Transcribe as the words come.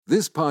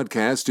This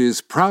podcast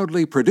is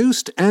proudly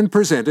produced and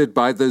presented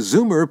by the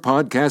Zoomer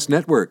Podcast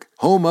Network,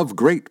 home of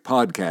great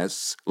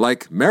podcasts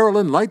like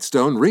Marilyn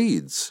Lightstone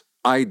Reads,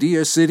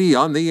 Idea City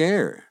on the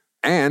Air,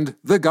 and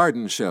The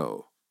Garden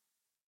Show.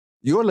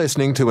 You're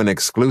listening to an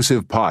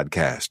exclusive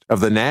podcast of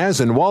the Naz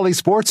and Wally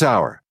Sports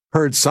Hour,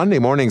 heard Sunday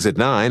mornings at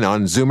 9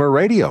 on Zoomer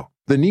Radio,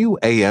 the new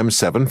AM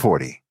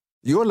 740.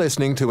 You're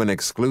listening to an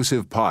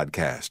exclusive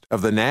podcast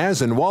of the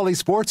Naz and Wally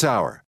Sports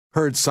Hour,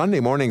 heard Sunday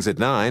mornings at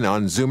 9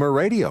 on Zoomer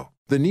Radio,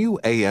 the new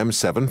AM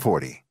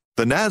 740.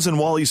 The Naz and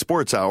Wally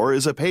Sports Hour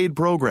is a paid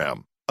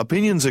program.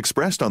 Opinions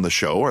expressed on the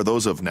show are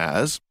those of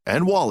Naz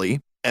and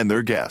Wally and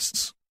their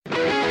guests. The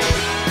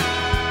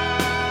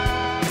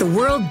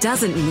world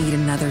doesn't need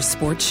another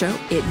sports show.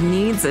 It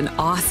needs an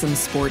awesome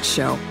sports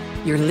show.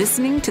 You're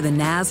listening to the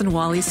Naz and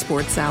Wally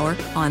Sports Hour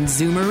on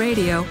Zoomer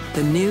Radio,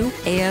 the new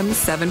AM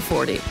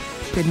 740.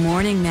 Good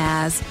morning,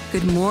 Naz.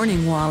 Good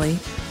morning, Wally.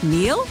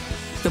 Neil,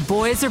 the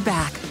boys are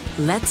back.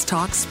 Let's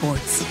talk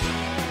sports.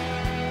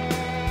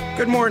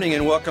 Good morning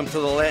and welcome to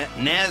the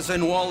Naz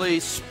and Wally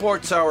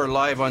Sports Hour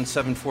live on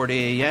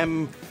 740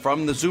 AM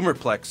from the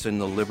Zoomerplex in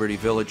the Liberty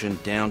Village in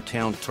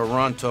downtown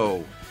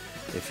Toronto.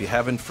 If you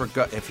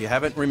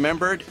haven't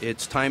remembered,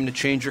 it's time to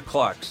change your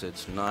clocks.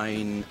 It's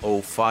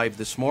 9:05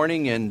 this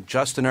morning, and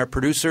Justin, our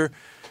producer,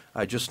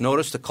 I just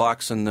noticed the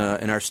clocks in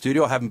our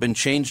studio haven't been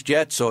changed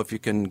yet, so if you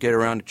can get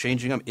around to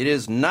changing them, it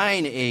is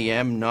 9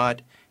 a.m.,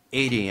 not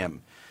 8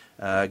 a.m.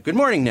 Good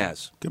morning,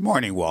 Naz. Good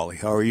morning, Wally.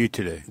 How are you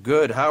today?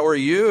 Good. How are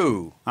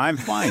you? I'm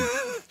fine.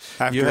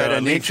 After You had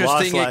an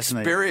interesting last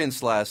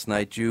experience last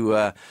night.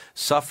 You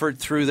suffered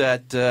through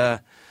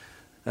that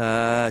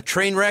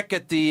train wreck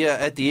at the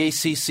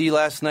ACC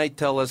last night.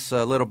 Tell us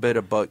a little bit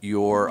about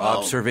your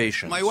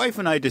observations. My wife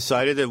and I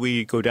decided that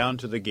we'd go down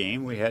to the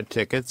game. We had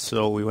tickets,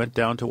 so we went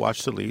down to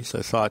watch the Leafs.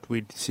 I thought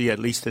we'd see at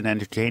least an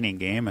entertaining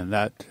game, and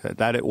that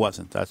it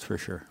wasn't, that's for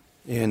sure.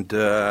 And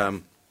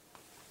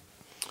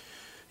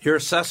your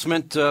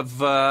assessment of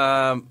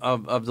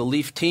the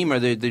Leaf team, are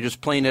they just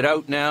playing it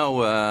out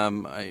now?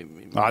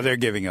 They're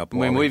giving up.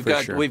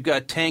 We've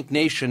got Tank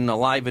Nation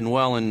alive and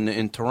well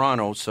in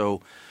Toronto,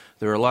 so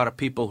there are a lot of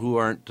people who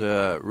aren't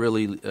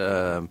really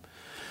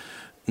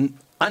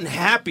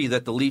unhappy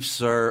that the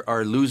Leafs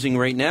are losing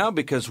right now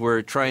because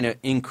we're trying to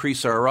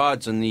increase our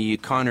odds in the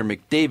Connor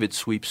McDavid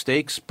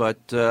sweepstakes, but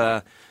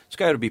it's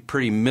got to be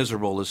pretty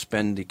miserable to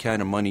spend the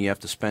kind of money you have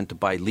to spend to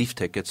buy Leaf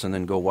tickets and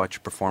then go watch a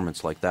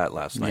performance like that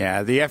last night.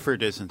 Yeah, the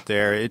effort isn't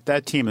there.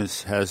 That team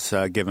has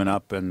given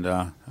up, and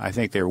I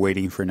think they're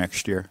waiting for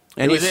next year.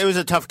 And it was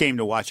a tough game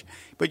to watch.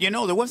 But,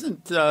 there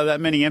wasn't that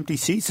many empty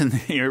seats in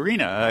the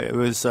arena. It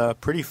was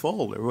pretty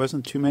full. There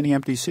wasn't too many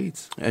empty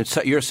seats. And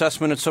your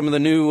assessment of some of the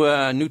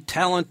new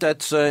talent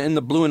that's in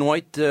the blue and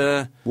white?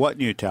 What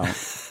new talent?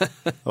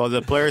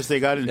 The players they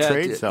got in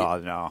trades?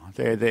 No.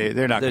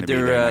 They're not going to be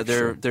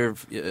there. They're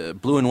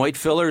blue and white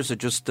fillers are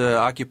just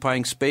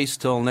occupying space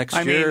till next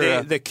year. I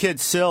mean, the kid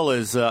Sill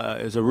is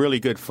a really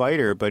good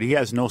fighter, but he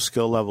has no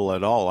skill level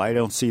at all. I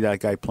don't see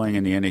that guy playing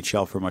in the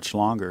NHL for much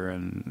longer.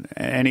 And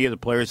any of the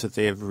players that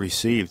they have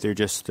received, they're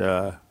just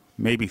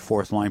maybe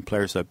fourth-line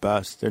players at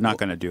best. They're not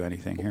going to do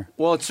anything here.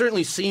 Well, it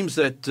certainly seems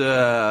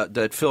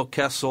that Phil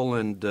Kessel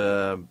and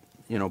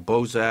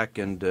Bozak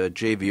and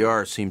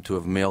JVR seem to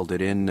have mailed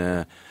it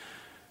in.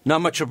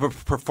 Not much of a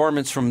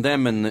performance from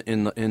them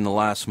in the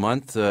last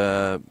month.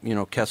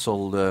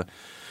 Kessel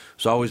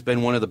has always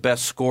been one of the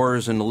best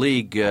scorers in the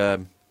league.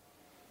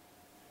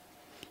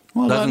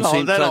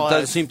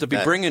 Doesn't seem to be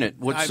bringing it.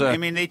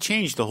 They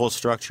changed the whole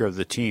structure of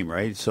the team,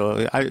 right?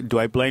 So, do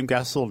I blame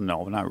Kessel?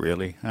 No, not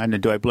really.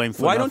 And do I blame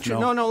Phil? Why don't you?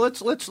 No.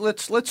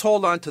 Let's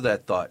hold on to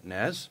that thought,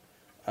 Naz.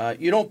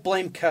 You don't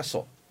blame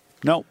Kessel.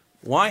 No.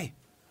 Why?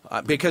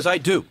 Because I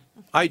do.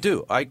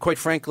 Quite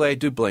frankly, I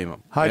do blame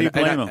him. How do you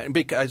blame him?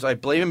 Because I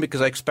blame him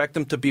because I expect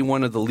him to be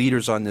one of the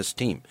leaders on this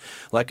team.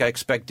 Like I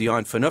expect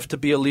Dion Phaneuf to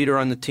be a leader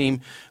on the team.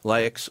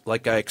 Like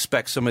I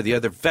expect some of the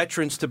other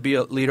veterans to be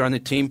a leader on the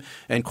team.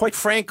 And quite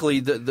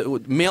frankly,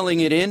 the mailing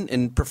it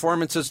in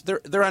performances,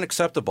 they're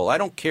unacceptable. I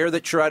don't care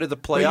that you're out of the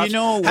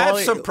playoffs. Have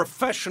some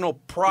professional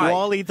pride.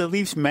 Wally, the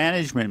Leafs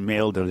management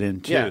mailed it in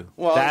too. Yeah.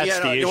 Well, that's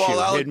the issue.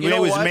 It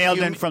was mailed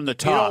in from the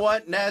top. You know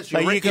what, Naz?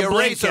 You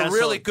raise a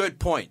really good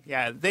point.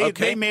 Yeah,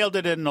 they mailed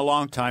it in a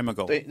long time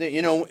ago.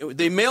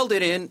 They mailed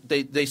it in.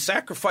 They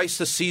sacrificed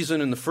the season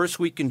in the first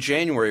week in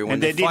January when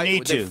they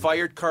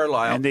fired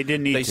Carlisle. And they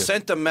didn't need to. They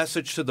sent a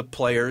message to the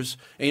players.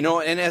 And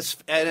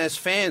as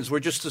fans, we're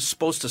just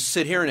supposed to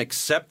sit here and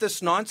accept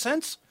this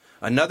nonsense.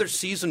 Another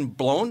season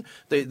blown.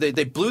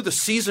 They blew the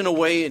season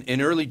away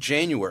in early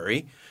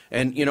January,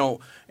 and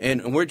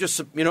we're just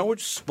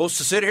supposed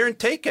to sit here and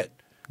take it.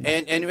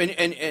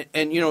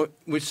 And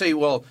we say,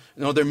 well,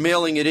 they're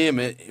mailing it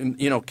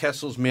in.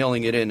 Kessel's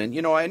mailing it in,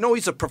 and I know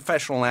he's a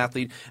professional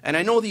athlete, and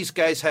I know these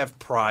guys have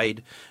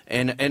pride,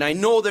 and I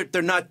know that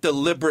they're not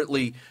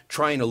deliberately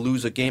trying to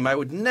lose a game. I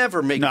would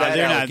never make that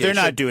allegation. They're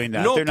not doing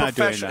that. No, they're not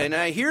doing that. And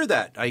I hear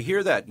that.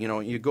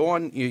 You go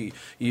on,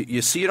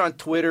 you see it on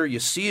Twitter, you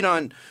see it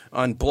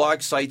on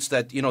blog sites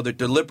that they're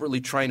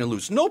deliberately trying to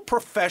lose. No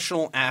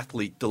professional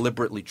athlete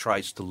deliberately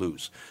tries to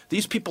lose.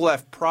 These people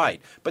have pride,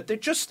 but they're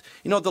just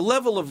the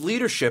level of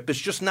leadership is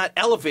just not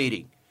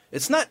elevating.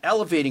 It's not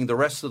elevating the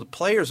rest of the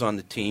players on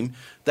the team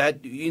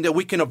that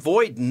we can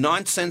avoid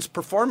nonsense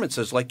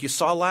performances like you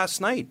saw last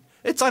night.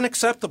 It's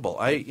unacceptable.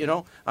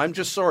 I'm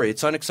just sorry.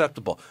 It's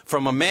unacceptable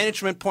from a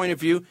management point of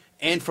view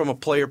and from a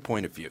player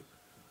point of view.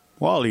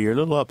 Wally, you're a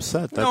little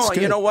upset. That's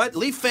good. You know what?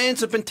 Leaf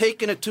fans have been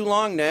taking it too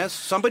long, Naz.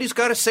 Somebody's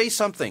got to say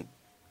something.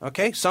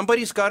 Okay?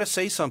 Somebody's got to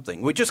say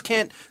something. We just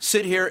can't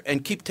sit here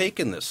and keep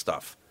taking this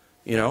stuff.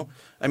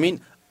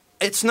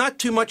 It's not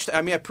too much. I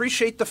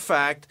appreciate the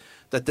fact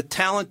that the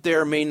talent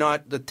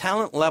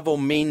level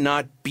may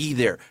not be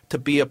there to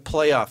be a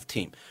playoff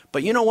team.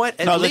 But you know what?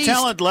 At least, the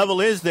talent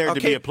level is there to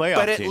be a playoff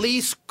team. But at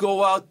least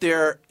go out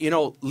there.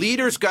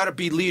 Leaders got to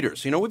be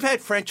leaders. We've had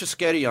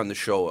Franceschetti on the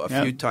show a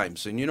few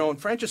times. And,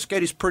 and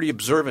Franceschetti's pretty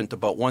observant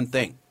about one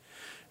thing.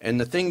 And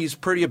the thing he's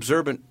pretty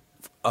observant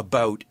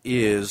about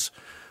is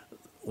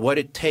what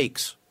it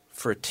takes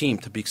for a team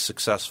to be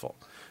successful.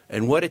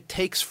 And what it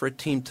takes for a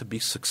team to be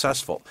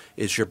successful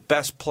is your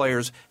best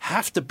players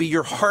have to be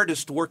your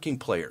hardest working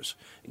players,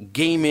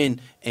 game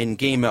in and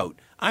game out.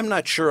 I'm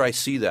not sure I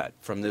see that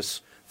from this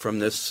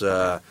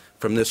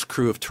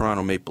crew of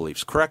Toronto Maple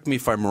Leafs. Correct me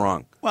if I'm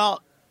wrong.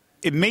 Well,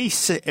 it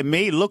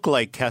may look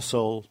like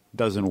Kessel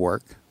doesn't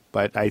work,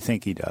 but I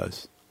think he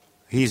does.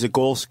 He's a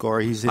goal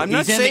scorer. I'm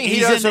not saying he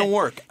doesn't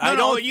work. I'm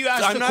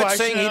not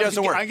saying he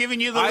doesn't work. I'm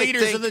giving you the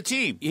leaders of the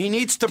team. He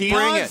needs to bring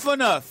it.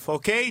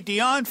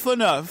 Dion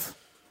Phaneuf.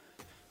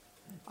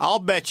 I'll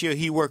bet you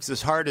he works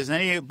as hard as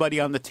anybody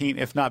on the team,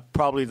 if not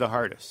probably the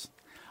hardest.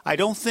 I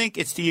don't think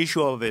it's the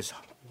issue of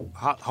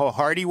how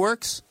hard he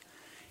works.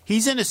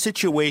 He's in a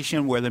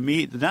situation where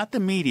not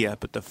the media,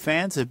 but the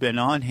fans have been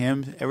on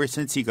him ever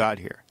since he got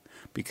here.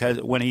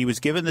 Because when he was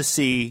given the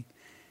C,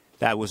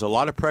 that was a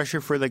lot of pressure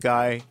for the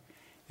guy,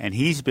 and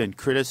he's been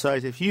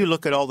criticized. If you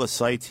look at all the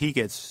sites, he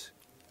gets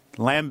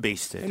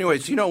lambasted.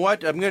 Anyways, you know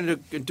what? I'm going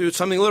to do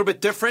something a little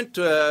bit different.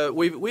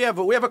 We have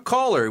a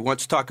caller who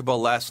wants to talk about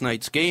last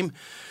night's game.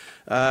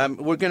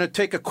 We're going to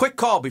take a quick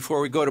call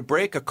before we go to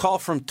break. A call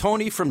from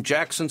Tony from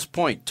Jackson's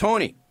Point.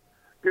 Tony.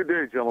 Good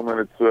day,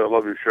 gentlemen. I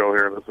love your show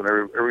here. I listen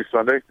every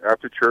Sunday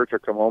after church. I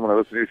come home and I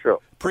listen to your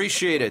show.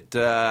 Appreciate it.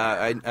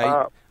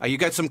 You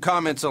got some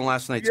comments on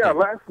last night's game. Yeah,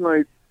 last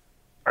night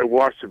I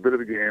watched a bit of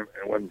the game,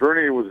 and when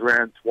Bernie was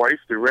ran twice,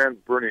 they ran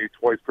Bernie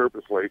twice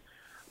purposely.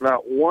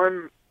 Not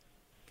one.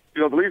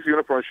 The Leafs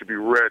uniform should be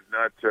red,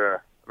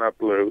 not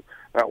blue.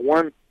 Not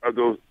one of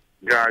those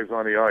guys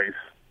on the ice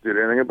did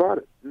anything about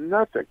it.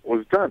 Nothing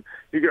was done.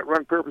 He got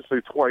run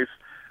purposely twice,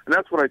 and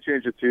that's when I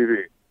changed the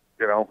TV.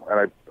 And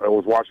I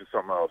was watching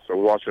something else. I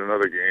was watching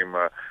another game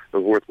that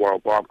was worthwhile.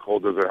 Bob Cole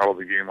does a hell of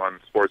a game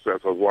on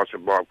Sportsnet, so I was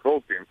watching Bob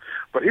Cole's game.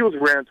 But he was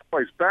ran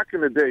twice. Back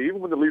in the day,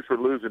 even when the Leafs were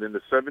losing in the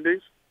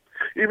 70s,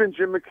 even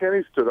Jim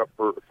McKinney stood up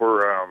for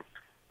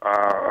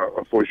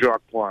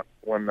Jacques Plante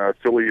when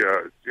Philly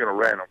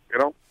ran him.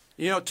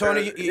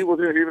 Tony, he was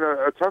even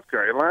a tough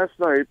guy. And last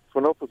night,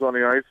 Phaneuf was on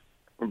the ice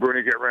when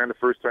Bernie got ran the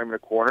first time in the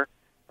corner.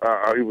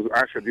 He was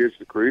actually at the edge of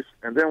the crease.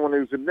 And then when he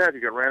was in net,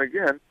 he got ran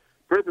again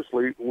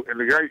purposely. And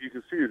the guy, you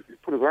can see, he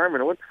put his arm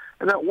into it.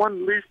 And that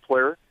one Leaf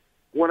player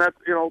went at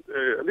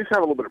least have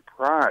a little bit of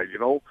pride.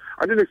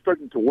 I didn't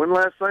expect him to win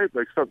last night, but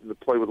I expected him to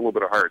play with a little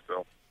bit of heart.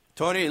 So.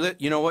 Tony,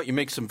 you know what? You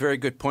make some very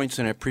good points,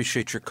 and I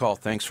appreciate your call.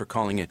 Thanks for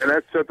calling in. And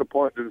that set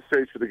the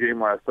stage for the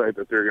game last night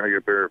that they're going to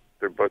get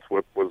their butts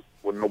whipped was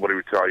when nobody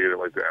retaliated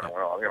like that.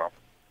 Well,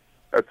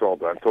 that's all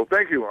done. So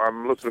thank you.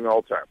 I'm listening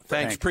all the time.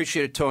 Thanks.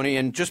 Appreciate it, Tony.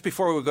 And just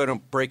before we go to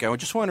break, I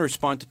just want to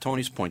respond to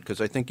Tony's point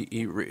because I think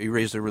he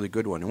raised a really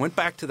good one. And went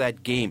back to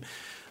that game.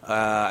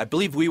 I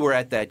believe we were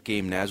at that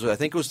game, Naz. I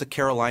think it was the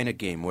Carolina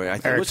game where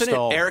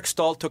Eric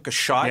Stahl took a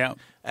shot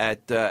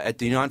at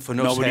Dion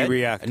Phaneuf's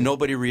head, and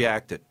nobody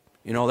reacted.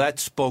 That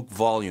spoke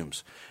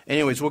volumes.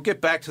 Anyways, we'll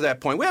get back to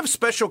that point. We have a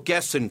special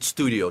guest in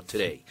studio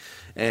today,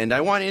 and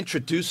I want to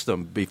introduce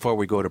them before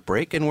we go to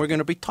break, and we're going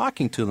to be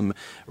talking to them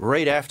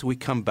right after we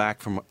come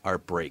back from our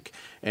break.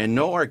 And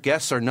no, our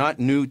guests are not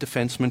new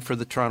defensemen for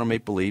the Toronto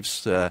Maple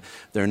Leafs. They're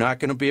not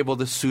going to be able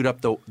to suit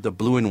up the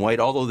blue and white,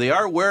 although they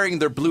are wearing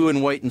their blue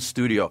and white in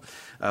studio.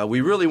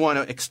 We really want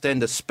to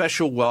extend a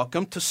special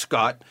welcome to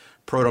Scott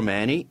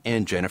Protomani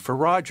and Jennifer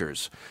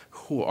Rogers,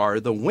 who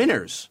are the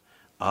winners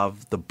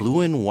of the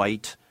blue and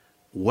white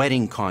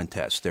wedding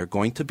contest. They're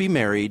going to be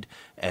married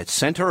at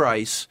Center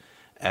Ice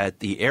at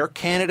the Air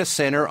Canada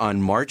Centre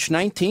on March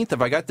 19th.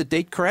 Have I got the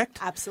date correct?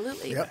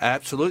 Absolutely. Yep.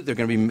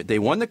 Absolutely. They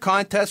won the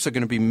contest. They're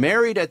going to be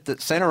married at the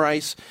Center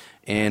Ice,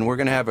 and we're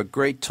going to have a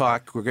great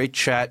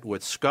chat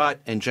with Scott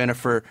and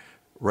Jennifer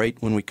right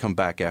when we come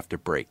back after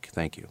break.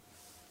 Thank you.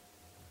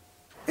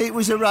 It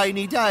was a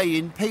rainy day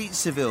in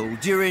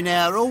Pizzaville during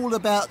our All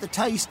About the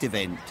Taste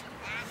event.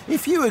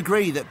 If you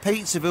agree that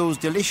Pizzaville's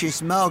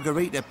delicious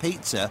margarita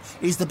pizza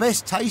is the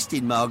best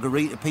tasting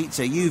margarita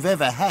pizza you've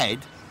ever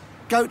had,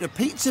 go to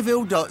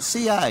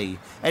pizzaville.ca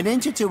and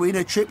enter to win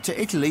a trip to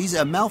Italy's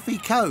Amalfi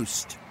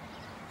Coast.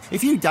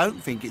 If you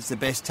don't think it's the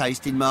best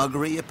tasting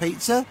margarita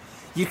pizza,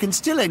 you can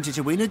still enter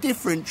to win a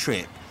different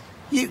trip.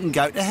 You can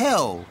go to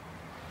hell,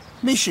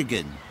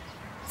 Michigan.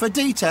 For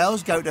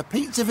details, go to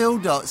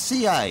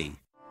pizzaville.ca.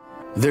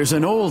 There's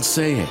an old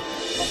saying,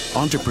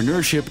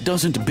 entrepreneurship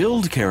doesn't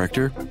build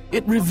character,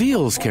 it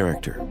reveals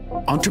character.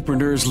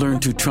 Entrepreneurs learn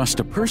to trust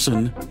a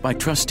person by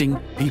trusting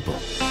people.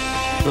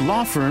 The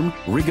law firm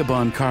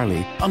Rigabon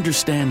Carly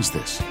understands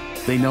this.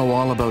 They know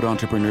all about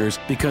entrepreneurs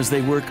because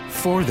they work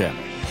for them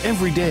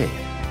every day.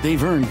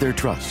 They've earned their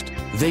trust.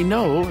 They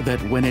know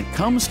that when it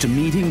comes to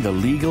meeting the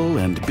legal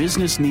and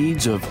business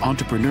needs of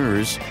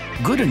entrepreneurs,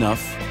 good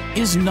enough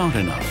is not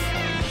enough.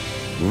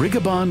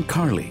 Rigabon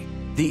Carly,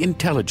 the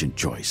intelligent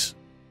choice.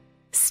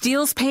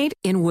 Steele's Paint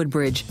in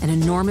Woodbridge, an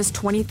enormous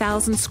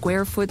 20,000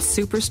 square foot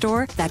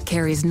superstore that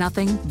carries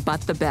nothing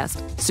but the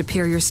best.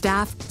 Superior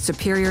staff,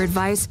 superior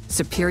advice,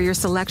 superior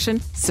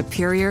selection,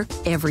 superior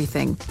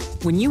everything.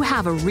 When you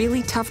have a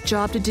really tough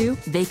job to do,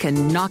 they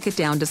can knock it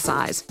down to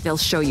size. They'll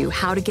show you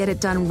how to get it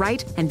done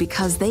right, and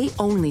because they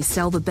only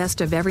sell the best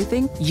of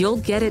everything, you'll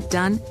get it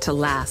done to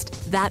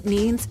last. That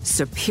means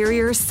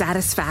superior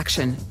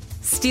satisfaction.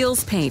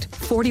 Steele's Paint,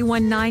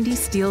 4190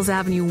 Steeles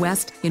Avenue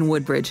West in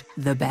Woodbridge,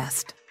 the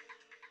best.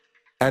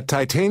 At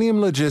Titanium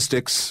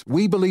Logistics,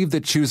 we believe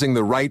that choosing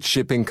the right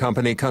shipping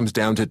company comes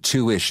down to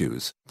two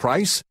issues: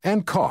 price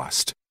and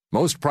cost.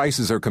 Most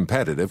prices are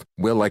competitive,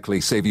 will likely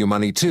save you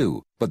money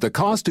too, but the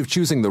cost of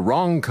choosing the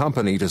wrong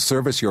company to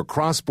service your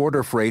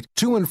cross-border freight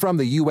to and from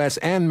the U.S.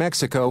 and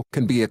Mexico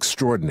can be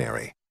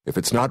extraordinary. If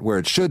it's not where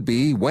it should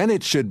be, when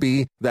it should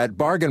be, that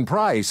bargain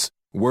price,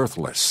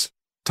 worthless.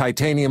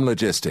 Titanium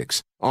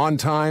Logistics. On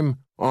time,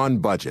 on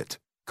budget.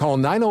 Call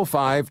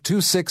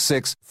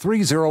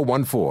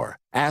 905-266-3014.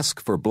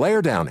 Ask for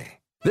Blair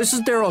Downey. This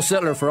is Darryl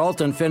Sittler for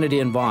Alta Infinity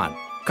in Vaughan.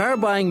 Car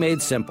buying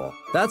made simple.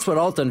 That's what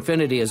Alta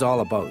Infinity is all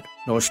about.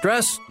 No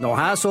stress, no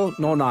hassle,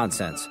 no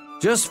nonsense.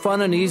 Just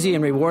fun and easy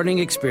and rewarding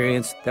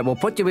experience that will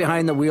put you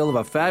behind the wheel of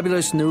a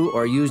fabulous new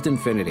or used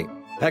Infinity.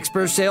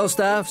 Expert sales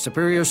staff,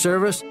 superior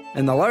service,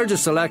 and the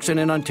largest selection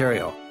in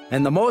Ontario.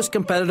 And the most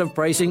competitive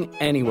pricing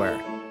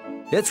anywhere.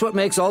 It's what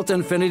makes Alta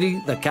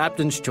Infinity the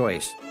captain's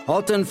choice.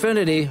 Alta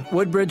Infinity,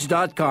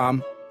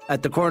 Woodbridge.com,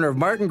 at the corner of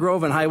Martin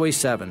Grove and Highway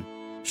 7.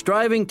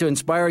 Striving to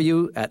inspire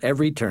you at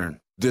every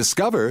turn.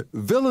 Discover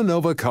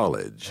Villanova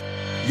College,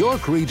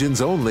 York Region's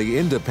only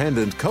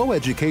independent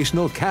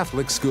coeducational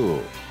Catholic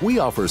school. We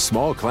offer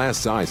small class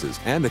sizes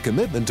and a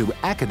commitment to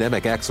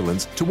academic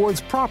excellence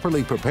towards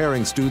properly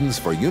preparing students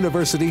for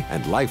university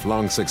and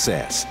lifelong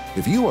success.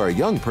 If you are a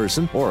young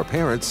person or a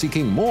parent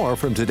seeking more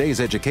from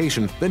today's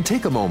education, then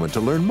take a moment to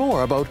learn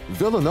more about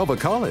Villanova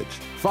College.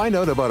 Find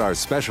out about our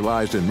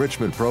specialized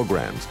enrichment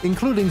programs,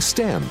 including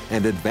STEM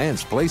and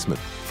advanced placement.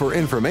 For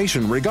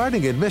information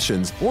regarding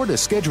admissions or to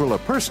schedule a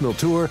personal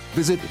tour,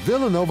 visit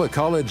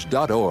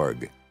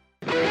villanova.college.org.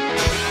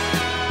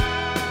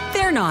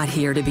 They're not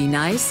here to be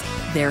nice.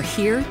 They're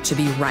here to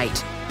be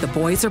right. The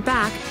boys are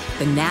back.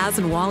 The Naz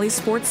and Wally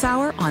Sports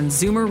Hour on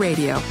Zoomer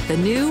Radio, the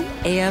new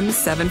AM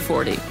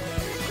 740.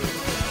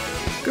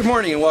 Good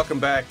morning and welcome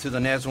back to the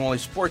Naz Wally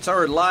Sports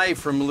Hour, live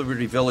from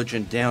Liberty Village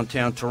in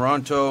downtown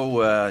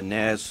Toronto.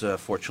 Naz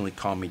fortunately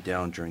calmed me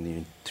down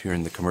during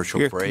the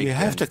commercial break. You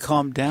have to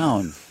calm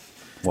down,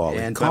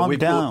 Wally. Calm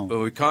down.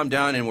 We calmed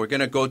down, and we're going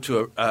to go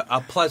to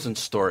a pleasant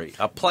story,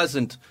 a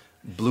pleasant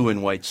blue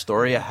and white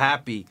story, a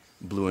happy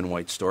blue and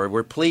white story.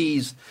 We're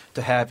pleased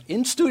to have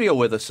in studio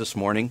with us this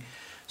morning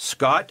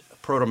Scott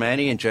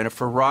Protomani and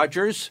Jennifer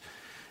Rogers,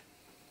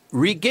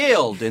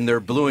 regaled in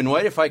their blue and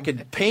white. If I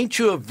could paint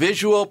you a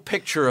visual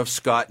picture of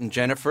Scott and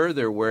Jennifer,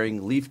 they're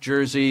wearing Leaf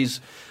jerseys.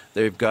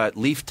 They've got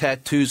Leaf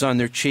tattoos on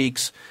their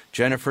cheeks.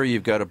 Jennifer,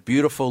 you've got a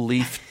beautiful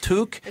Leaf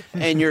toque,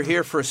 and you're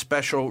here for a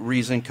special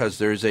reason because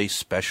there's a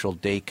special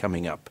day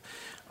coming up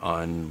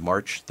on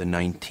March the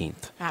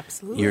 19th.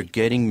 Absolutely. You're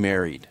getting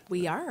married.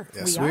 We are.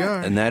 Yes, we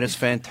are. And that is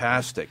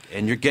fantastic.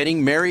 And you're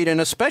getting married in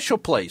a special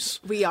place.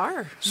 We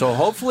are. So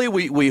hopefully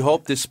we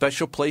hope this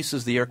special place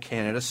is the Air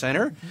Canada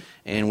Centre,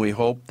 and we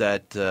hope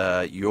that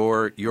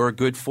your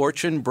good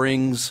fortune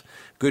brings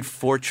good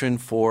fortune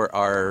for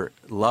our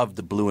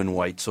loved blue and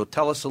white. So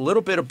tell us a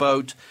little bit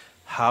about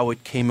how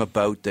it came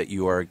about that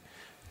you are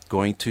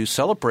going to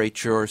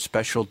celebrate your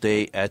special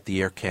day at the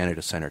Air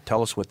Canada Centre.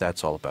 Tell us what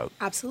that's all about.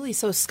 Absolutely.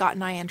 So Scott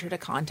and I entered a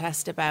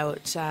contest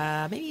about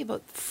maybe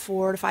about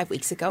 4 to 5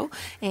 weeks ago,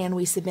 and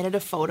we submitted a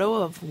photo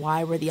of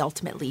why we're the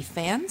ultimate Leaf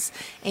fans.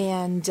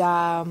 And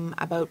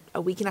about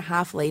a week and a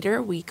half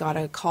later, we got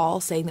a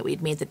call saying that we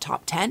had made the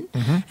top 10.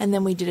 And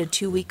then we did a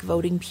 2-week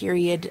voting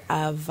period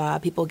of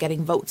people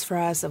getting votes for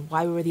us of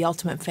why we were the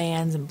ultimate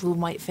fans and blue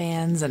and white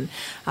fans. And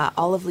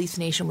all of Leafs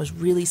Nation was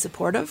really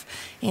supportive.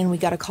 And we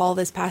got a call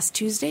this past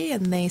Tuesday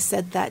yesterday, and they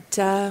said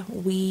that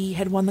we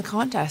had won the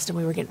contest and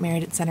we were getting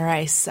married at center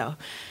ice. So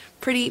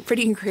pretty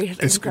incredible.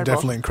 It's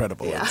definitely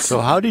incredible. Yeah.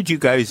 So how did you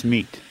guys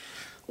meet?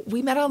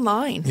 We met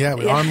online. Yeah,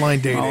 online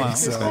dating. Oh, wow.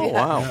 So. Oh,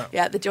 wow.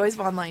 Yeah, the joys of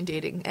online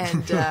dating.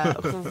 And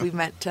we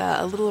met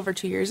a little over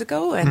 2 years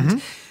ago,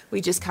 and we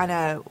just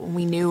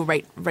we knew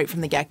right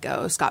from the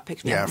get-go. Scott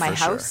picked me up at my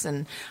house,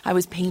 and I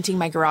was painting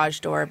my garage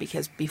door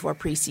because before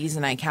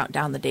preseason I count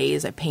down the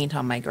days. I paint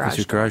on my garage Is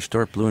your garage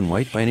door blue and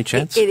white by any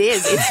chance? It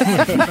is.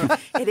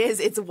 It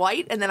is. It's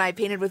white, and then I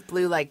painted with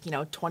blue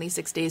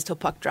 26 days till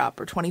puck drop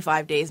or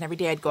 25 days, and every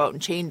day I'd go out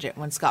and change it.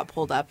 When Scott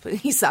pulled up,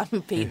 he saw me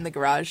painting the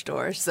garage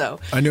door. So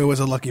I knew it was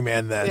a lucky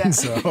man then. Yeah.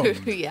 So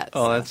yes.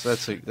 Oh,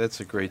 that's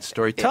a great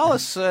story. Tell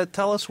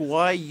us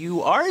why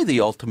you are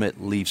the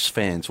ultimate Leafs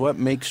fans. What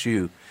makes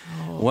you?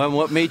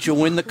 What made you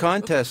win the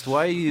contest?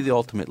 Why are you the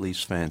ultimate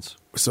Leafs fans?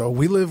 So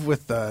we live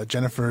with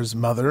Jennifer's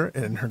mother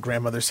in her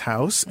grandmother's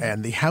house,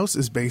 and the house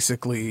is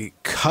basically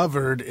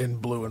covered in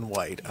blue and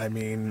white. I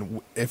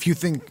mean, if you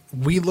think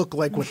we look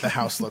like what the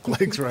house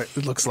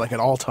looks like at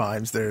all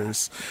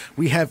times,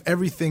 we have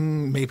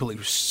everything Maple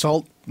Leaf: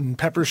 salt and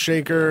pepper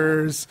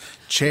shakers,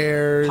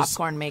 chairs,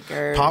 popcorn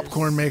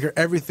maker,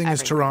 everything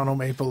is Toronto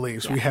Maple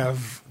Leafs. Yeah. We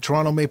have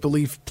Toronto Maple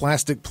Leaf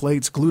plastic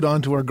plates glued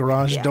onto our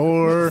garage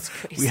door.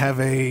 We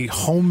have a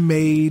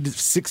homemade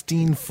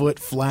 16-foot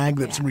flag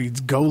that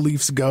reads "Go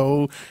Leafs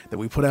Go" that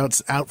we put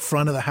out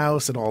front of the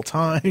house at all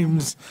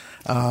times.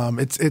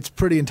 It's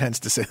pretty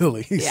intense, to say the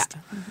least. Yeah,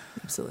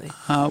 absolutely.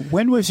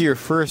 When was your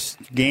first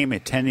game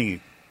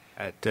attending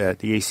at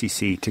the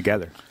ACC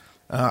together?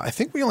 I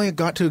think we only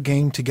got to a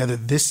game together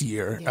this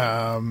year.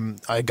 Yeah.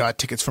 I got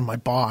tickets from my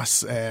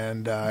boss,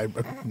 and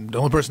the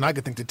only person I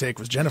could think to take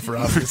was Jennifer,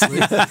 obviously.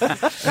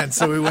 And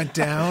so we went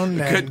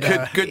down. And,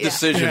 good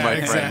decision,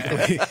 my friend.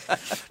 Exactly.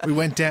 We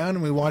went down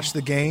and we watched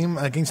the game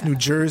against New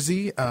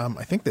Jersey.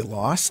 I think they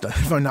lost.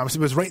 If I'm not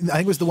mistaken, I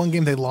think it was the one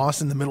game they lost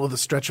in the middle of the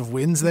stretch of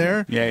wins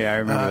there. Yeah, I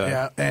remember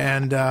that. Yeah,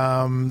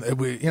 and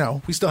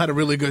we still had a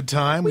really good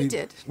time. We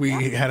did. We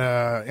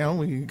had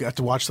we got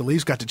to watch the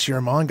Leafs, got to cheer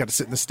them on, got to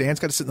sit in the stands,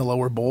 got to sit in the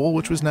lower bowl,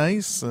 which was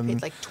nice. And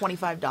paid like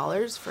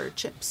 $25 for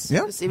chips.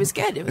 Yeah. It was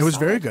good. It was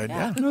very good,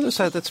 yeah. No,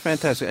 that's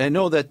fantastic. I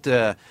know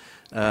that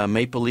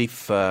Maple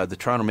Leaf, the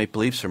Toronto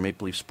Maple Leafs or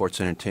Maple Leaf Sports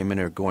Entertainment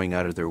are going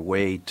out of their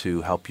way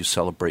to help you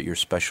celebrate your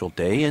special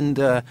day.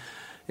 And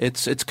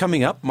it's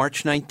coming up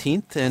March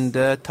 19th. And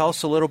tell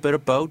us a little bit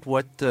about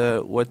what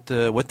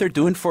they're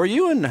doing for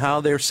you and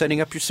how they're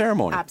setting up your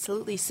ceremony.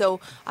 Absolutely. So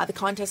the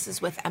contest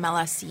is with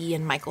MLSE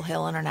and Michael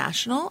Hill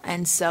International.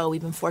 And so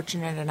we've been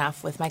fortunate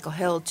enough with Michael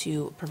Hill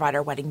to provide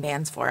our wedding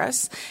bands for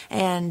us.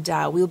 And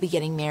we'll be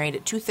getting married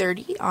at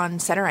 2:30 on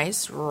center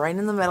ice, right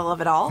in the middle of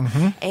it all.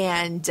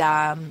 And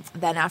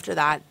then after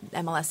that,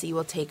 MLSE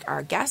will take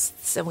our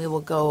guests and we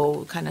will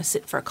go kind of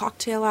sit for a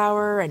cocktail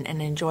hour and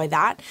enjoy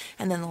that.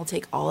 And then they'll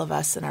take all of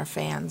us and our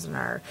fans and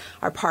our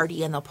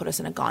party, and they'll put us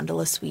in a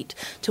gondola suite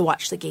to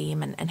watch the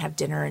game and have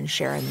dinner and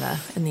share in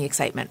the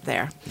excitement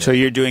there. So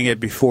you're doing it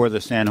before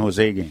the San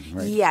Jose game,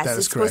 right? Yes, that is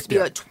it's supposed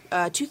correct, to be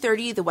at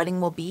 2:30. The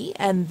wedding will be,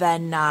 and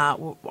then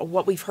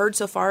what we've heard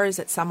so far is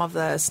that some of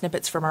the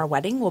snippets from our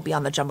wedding will be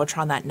on the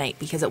jumbotron that night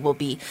because it will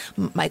be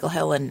Michael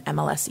Hill and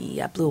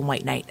MLSE Blue and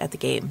White night at the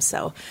game.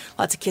 So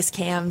lots of kiss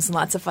cams and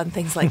lots of fun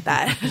things like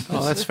that.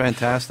 Oh, that's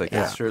fantastic.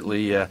 Yeah. That's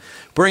certainly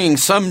bringing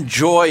some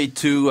joy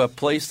to a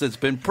place that's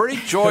been pretty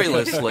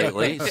joyless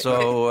lately.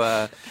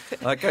 So,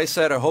 like I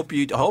said, I hope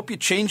you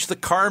change the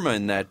karma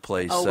in that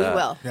place. Oh, we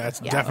will. Yeah, it's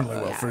definitely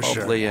will, for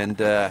hopefully, sure.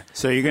 And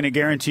so you're going to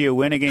guarantee a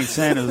win against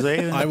San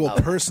Jose? I will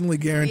personally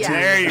guarantee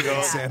There you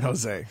go. San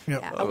Jose.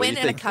 Yep. A win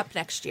and a cup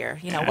next year.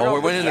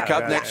 We're winning the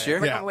cup next year?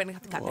 We're going to win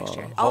the cup next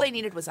year. All they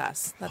needed was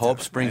us. That's Hope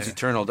all. springs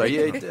eternal.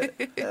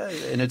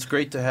 And it's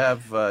great to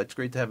have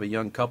a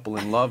young couple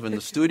in love in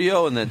the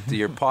studio, and that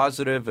you're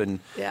positive and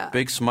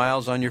big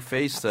smiles on your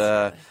face.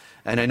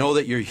 And I know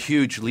that you're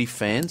huge Leaf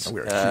fans.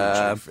 We're huge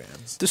Leaf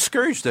fans.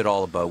 Discouraged at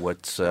all about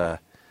what's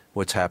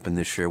happened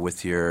this year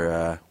with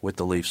the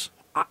Leafs?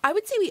 I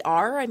would say we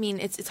are. I mean,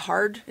 it's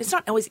hard. It's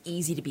not always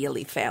easy to be a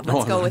Leaf fan.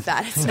 Let's go with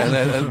that.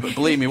 And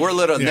believe me, we're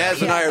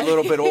Naz and I are a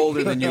little bit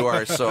older than you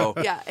are, so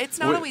yeah, it's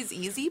not always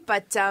easy.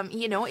 But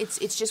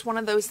it's just one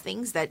of those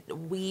things that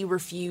we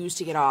refuse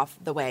to get off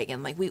the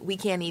wagon. Like we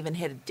can't even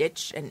hit a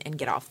ditch and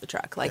get off the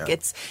truck. Like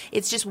it's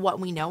just what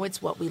we know.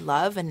 It's what we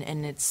love,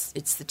 and it's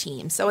the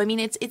team. So I mean,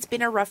 it's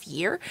been a rough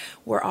year.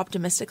 We're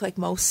optimistic, like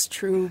most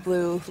true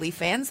blue Leaf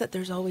fans, that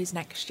there's always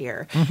next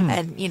year,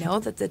 and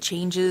that the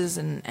changes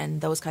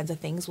and those kinds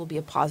of things will be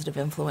a positive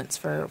influence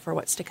for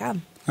what's to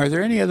come. Are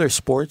there any other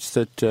sports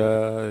that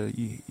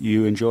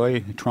you enjoy,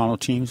 Toronto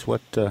teams?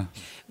 What?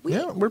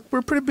 We're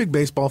pretty big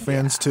baseball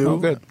fans, too. Oh,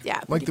 good.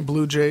 Yeah, Like the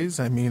Blue Jays.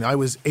 I mean, I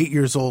was 8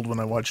 years old when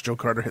I watched Joe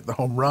Carter hit the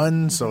home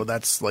run, so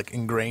that's like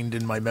ingrained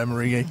in my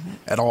memory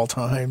at all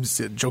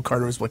times. Joe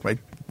Carter was like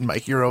my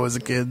hero as a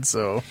kid,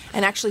 so.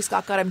 And actually,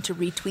 Scott got him to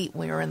retweet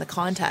when we were in the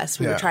contest.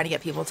 We Yeah. were trying to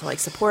get people to like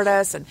support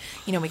us, and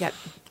we got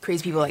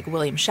crazy people like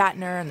William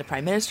Shatner and the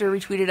Prime Minister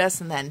retweeted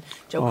us, and then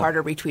Joe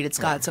Carter retweeted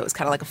Scott. So it was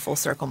kind of like a full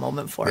circle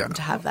moment for him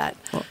to have that.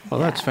 Well,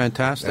 that's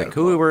fantastic. Yeah.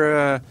 Who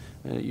were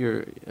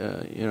you're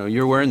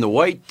wearing the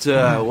white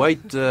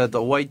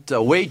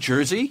away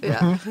jersey,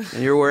 and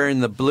you're wearing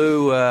the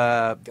blue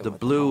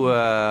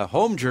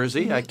home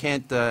jersey. I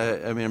can't.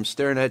 I'm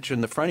staring at you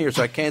in the front here,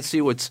 so I can't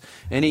see what's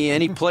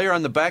any player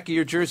on the back of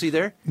your jersey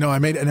there. No, I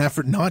made an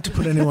effort not to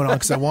put anyone on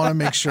because I want to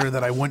make sure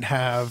that I wouldn't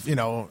have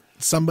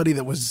somebody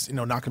that was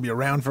not going to be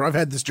around for. I've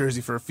had this jersey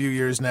for a few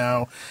years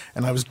now,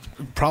 and I was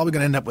probably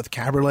going to end up with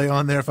Caberlet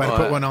on there if I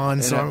put one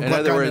on. In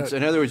other words,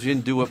 you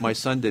didn't do what my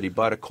son did. He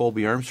bought a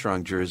Colby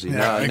Armstrong jersey.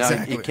 Now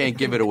you can't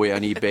give it away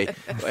on eBay.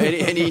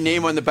 Any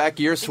name on the back of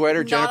your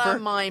sweater, Jennifer? Not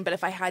on mine, but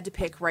if I had to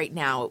pick right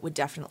now, it would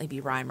definitely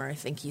be Reimer. I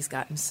think he's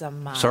gotten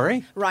some.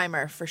 Sorry,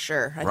 Reimer for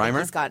sure. I think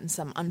he's gotten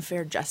some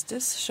unfair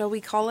justice, shall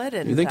we call it?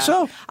 And you think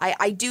so?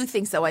 I do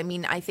think so. I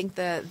mean, I think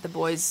the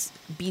boys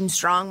beamed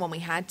strong when we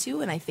had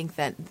to, and I think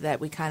that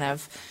we kind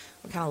of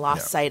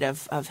lost sight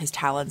of his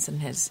talents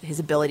and his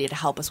ability to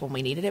help us when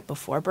we needed it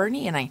before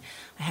Bernie, and I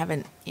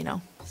haven't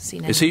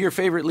seen it. Is he your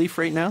favorite Leaf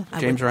right now,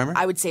 James Reimer?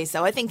 I would say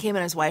so. I think him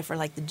and his wife are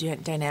like the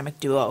dynamic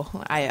duo.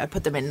 I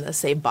put them in the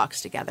same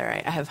box together.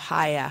 I have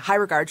high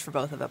regards for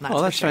both of them.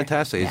 That's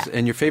fantastic. Yeah.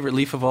 And your favorite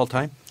Leaf of all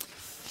time?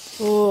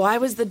 Oh, I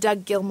was the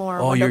Doug Gilmour.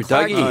 Oh, you're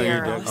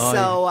Dougie.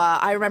 So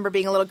I remember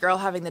being a little girl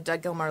having the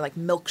Doug Gilmour like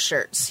milk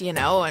shirts,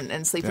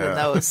 and sleeping in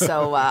those.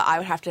 So I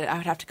would have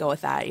to go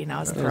with that,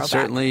 as a throwback.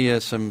 Certainly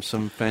some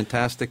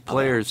fantastic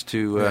players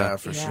to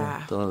for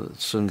sure.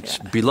 Some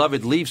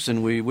beloved Leafs,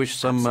 and we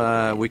wish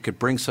we could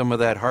bring some of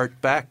that heart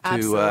back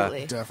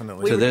to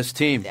definitely to this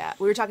team. Yeah,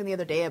 we were talking the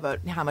other day about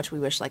how much we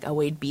wish like a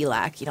Wade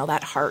Belak,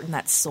 that heart and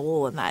that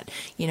soul and that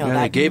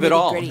that they gave it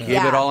all. Gritty.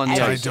 Gave it all in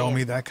Ty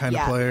Domi, that kind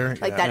of player,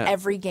 like that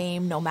every game.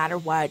 No matter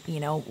what,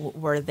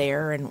 we're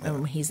there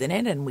and he's in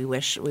it, and we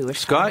wish.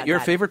 Scott, your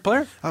favorite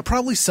player?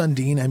 Probably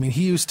Sundin. I mean,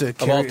 he used to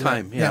carry of all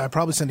time.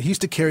 Probably Sundin. He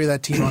used to carry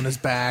that team on his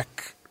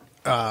back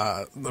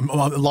a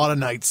lot of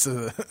nights,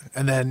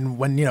 and then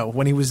when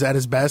he was at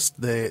his best,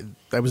 in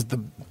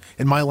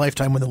my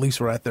lifetime when the Leafs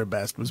were at their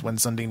best was when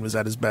Sundin was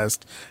at his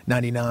best.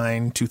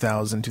 99,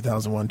 2000,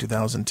 2001,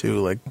 2002.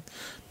 Like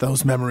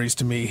those memories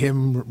to me.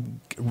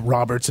 Him,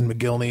 Roberts, and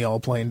McGillney all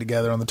playing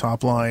together on the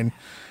top line.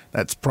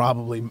 That's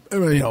probably,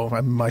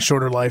 my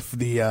shorter life,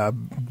 the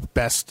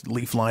best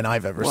Leaf line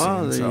I've ever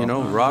seen.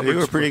 So. Roberts you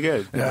were pretty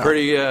good.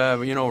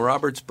 Yeah.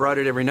 Roberts brought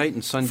it every night,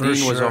 and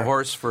Sundin was a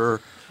horse for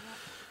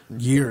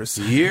years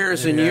and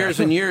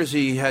years.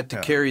 He had to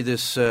carry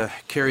this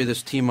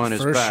team on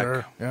his back. For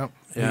sure, yeah.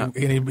 Yeah.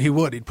 He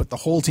would. He'd put the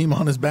whole team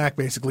on his back,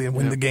 basically, and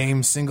win the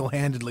game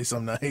single-handedly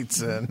some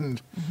nights, and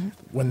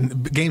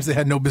when games they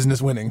had no business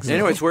winning. So.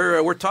 Anyways,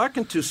 we're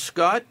talking to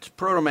Scott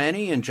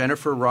Protomani and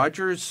Jennifer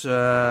Rogers,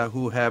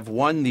 who have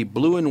won the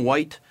blue and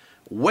white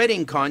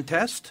wedding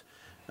contest.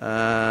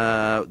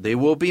 They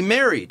will be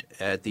married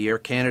at the Air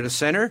Canada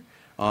Centre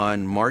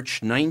on March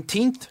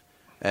 19th.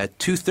 At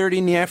 2:30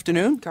 in the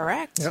afternoon.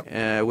 Correct.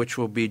 Yep. Which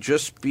will be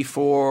just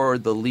before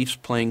the Leafs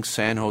playing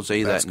San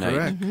Jose that night.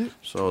 Correct. Mm-hmm.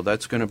 So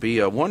that's going to be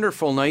a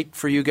wonderful night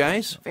for you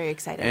guys. Very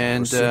excited.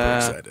 And we're super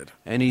excited.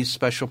 Any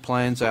special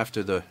plans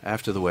after the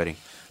wedding?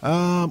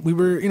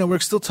 We're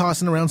still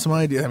tossing around some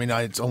ideas. I mean,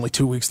 it's only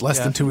 2 weeks, less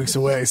than 2 weeks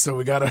away, so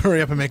we got to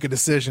hurry up and make a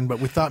decision.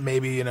 But we thought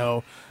maybe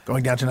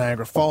going down to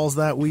Niagara Falls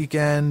that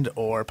weekend,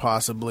 or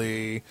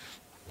possibly.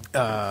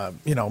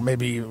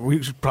 Maybe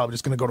we're probably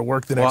just going to go to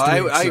work the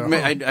next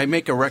week. I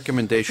make a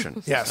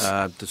recommendation. Yes.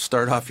 To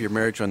start off your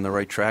marriage on the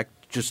right track,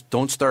 just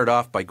don't start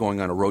off by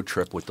going on a road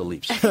trip with the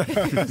Leafs. I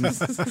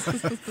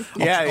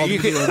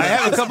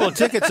have a couple of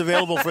tickets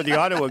available for the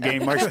Ottawa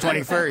game, March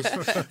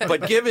 21st.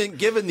 But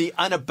given the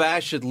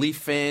unabashed Leaf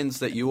fans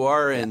that you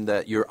are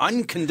and your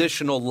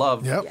unconditional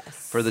love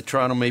for the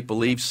Toronto Maple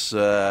Leafs,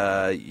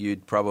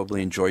 you'd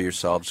probably enjoy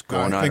yourselves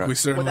going on. I think we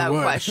certainly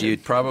would. Question.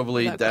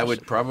 That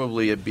would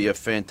probably be a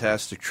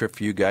fantastic trip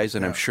for you guys,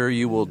 and I'm sure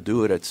you will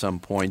do it at some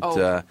point.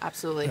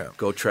 Absolutely.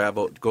 Go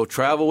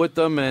travel with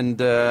them,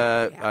 and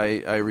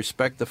I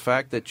respect the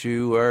fact that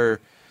you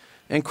are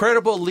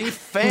incredible Leaf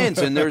fans,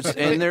 and there's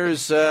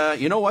there's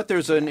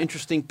an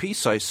interesting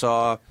piece I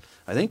saw,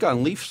 I think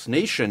on Leafs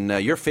Nation,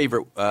 your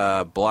favorite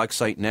blog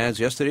site, Naz,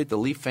 yesterday. The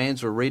Leaf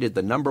fans were rated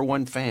the number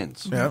one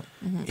fans. Yeah,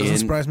 doesn't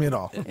surprise me at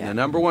all. The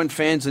number one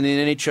fans in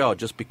the NHL,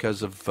 just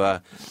because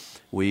of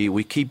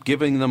we keep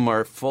giving them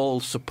our full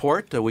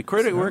support. We're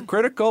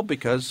critical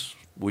because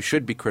we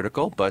should be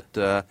critical,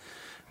 but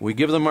we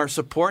give them our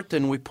support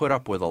and we put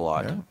up with a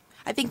lot. Yeah.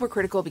 I think we're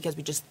critical because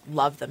we just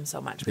love them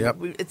so much. Yep.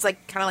 It's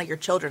like kind of like your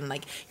children.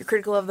 Like, you're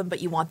critical of them,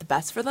 but you want the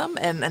best for them,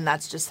 and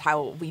that's just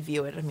how we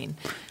view it. I mean,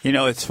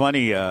 it's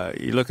funny.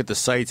 You look at the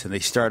sites, and they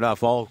start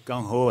off all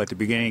gung-ho at the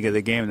beginning of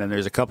the game, and then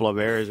there's a couple of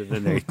errors, and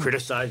then they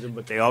criticize them,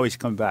 but they always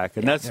come back.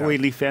 And that's the way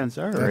Leaf fans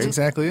are, right? That's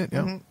exactly it,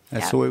 yeah.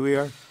 That's the way we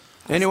are.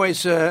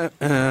 Anyways,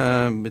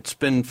 it's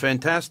been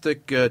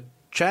fantastic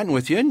chatting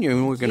with you,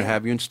 and we're going to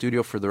have you in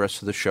studio for the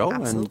rest of the show.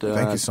 Absolutely. And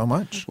Thank you so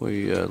much.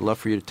 We love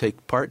for you to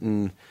take part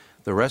in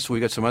the rest. We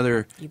got some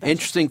other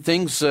interesting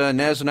things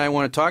Naz and I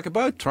want to talk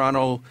about.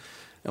 Toronto,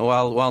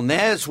 while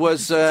Naz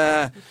was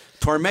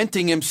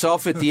tormenting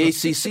himself at the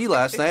ACC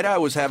last night, I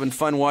was having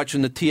fun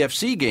watching the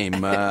TFC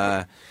game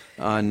on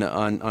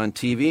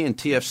TV, and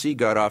TFC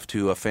got off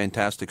to a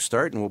fantastic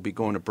start, and we'll be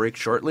going to break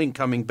shortly and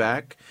coming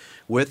back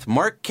with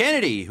Mark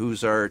Kennedy,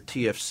 who's our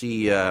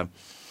TFC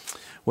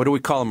what do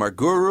we call him, our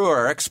guru,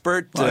 our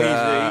expert?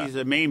 Well, he's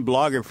a main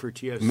blogger for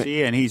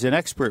TFC, and he's an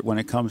expert when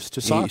it comes to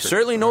soccer. He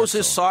certainly knows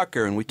his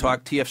soccer, and we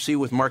talked TFC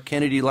with Mark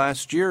Kennedy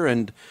last year,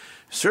 and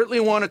certainly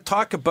want to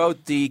talk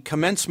about the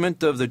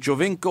commencement of the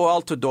Jovinko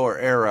Altidore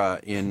era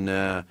in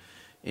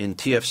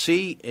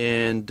TFC,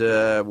 and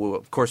we'll,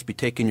 of course, be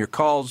taking your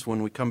calls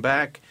when we come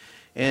back.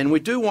 And we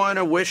do want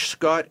to wish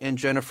Scott and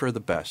Jennifer the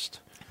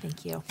best.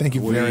 Thank you. Thank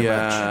you very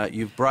much.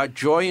 You've brought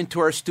joy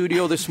into our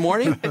studio this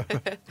morning.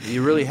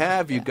 You really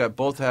have. You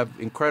both have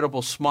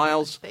incredible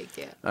smiles. Thank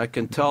you. I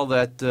can tell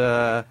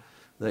that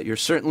you're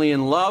certainly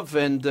in love,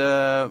 and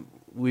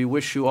we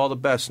wish you all the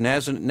best.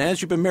 Naz,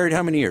 you've been married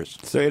how many years?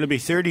 So it'll be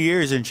 30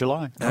 years in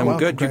July. I'm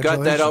good. You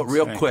got that out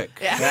real quick.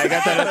 Yeah, I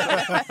got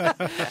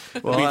that.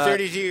 It'll be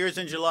 32 years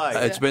in July.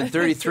 It's been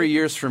 33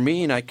 years for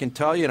me, and I can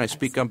tell you, and I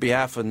speak on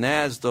behalf of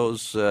Naz,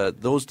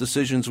 those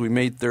decisions we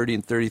made 30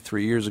 and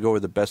 33 years ago were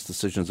the best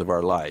decisions of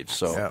our lives.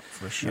 So,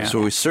 for sure.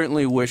 So we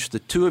certainly wish the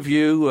two of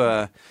you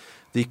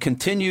the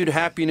continued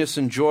happiness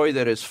and joy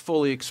that is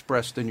fully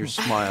expressed in your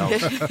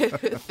smiles.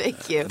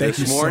 Thank you.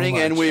 This morning,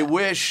 so and we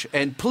wish,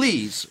 and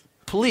please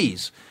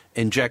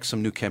inject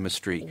some new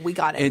chemistry we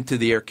got it. into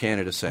the Air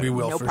Canada Centre. We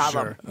will, no for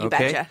problem. sure. You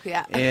betcha.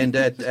 Yeah. And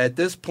at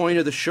this point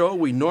of the show,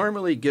 we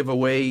normally give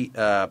away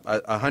a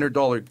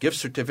 $100 gift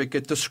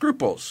certificate to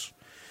Scruples.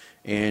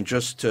 And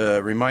just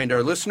to remind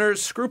our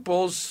listeners,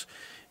 Scruples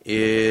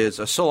is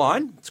a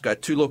salon. It's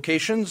got 2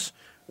 locations,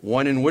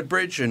 one in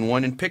Woodbridge and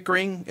one in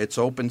Pickering. It's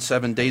open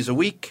 7 days a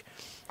week.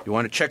 If you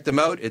want to check them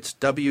out, it's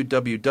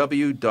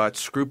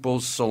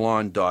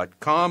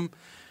www.scruplessalon.com.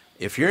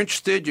 If you're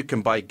interested, you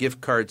can buy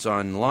gift cards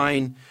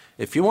online.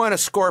 If you want to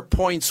score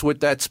points with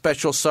that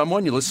special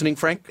someone, you listening,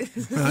 Frank?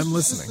 I'm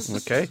listening.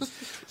 Okay.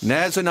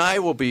 Naz and I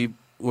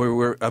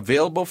we're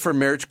available for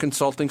marriage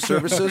consulting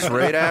services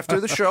right after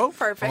the show.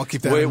 Perfect. I'll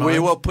keep that in mind. We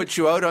will put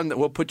you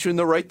we'll put you in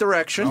the right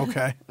direction.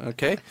 Okay.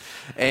 Okay.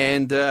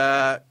 And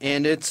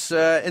it's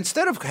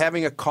instead of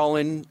having a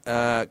call-in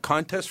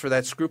contest for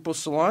that Scruples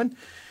Salon,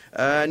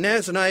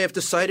 Naz and I have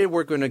decided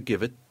we're going to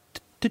give it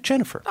to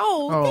Jennifer.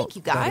 Oh, thank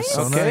you, guys.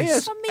 So Okay,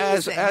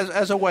 nice.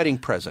 as a wedding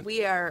present.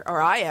 We are,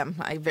 or I am.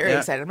 I'm very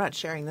excited. I'm not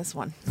sharing this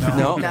one.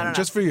 No.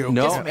 Just for you.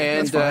 No, Just for me.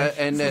 and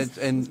That's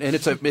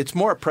fine. it's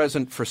more a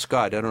present for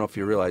Scott. I don't know if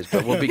you realize,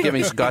 but we'll be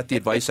giving Scott the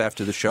advice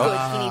after the show. He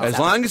needs As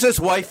that. long as his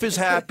wife is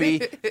happy,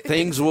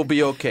 things will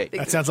be okay.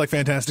 That sounds like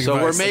fantastic So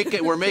advice.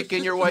 we're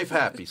making your wife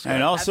happy, Scott.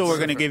 And also, we're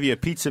going to give you a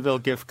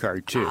Pizzaville gift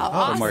card, too, from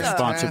our awesome.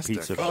 sponsor,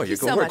 Fantastic. Pizzaville. Thank you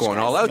so we're much, going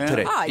guys. all out Yeah.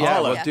 today. Ah, Yeah,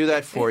 yeah. we'll do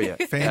that for you.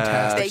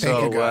 Fantastic.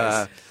 Thank you,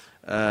 guys.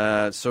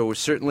 So we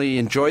certainly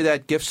enjoy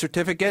that gift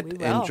certificate. We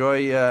will.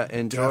 Enjoy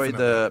Definitely.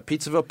 the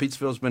Pizzaville.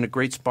 Pizzaville's been a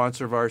great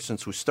sponsor of ours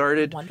since we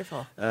started.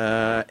 Wonderful.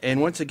 And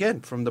once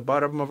again, from the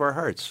bottom of our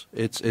hearts,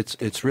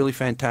 it's really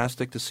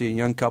fantastic to see a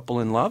young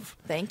couple in love.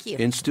 Thank you.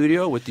 In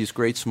studio with these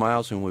great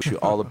smiles, and wish you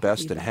all the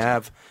best and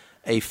have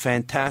a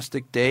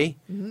fantastic day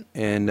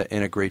and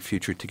a great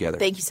future together.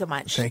 Thank you so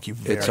much. Thank you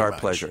very much. It's our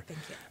pleasure.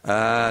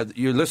 Thank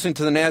you. You're listening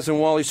to the Naz and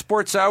Wally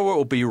Sports Hour.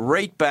 We'll be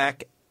right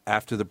back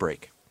after the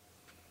break.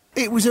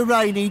 It was a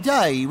rainy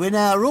day when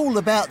our All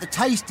About the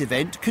Taste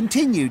event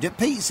continued at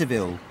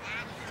Pizzaville.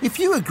 If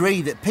you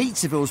agree that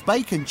Pizzaville's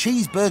Bacon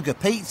Cheeseburger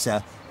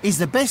Pizza is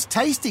the best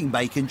tasting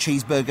bacon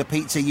cheeseburger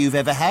pizza you've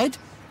ever had,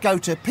 go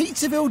to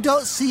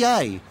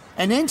pizzaville.ca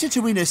and enter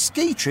to win a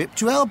ski trip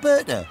to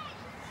Alberta.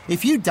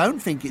 If you don't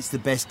think it's the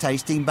best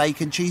tasting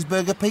bacon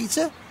cheeseburger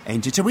pizza,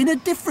 enter to win a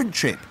different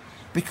trip,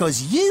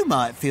 because you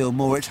might feel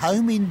more at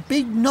home in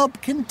Big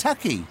Knob,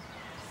 Kentucky.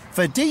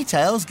 For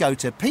details, go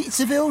to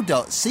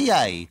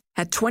pizzaville.ca.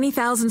 At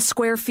 20,000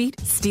 square feet,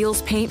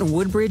 Steele's Paint in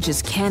Woodbridge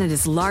is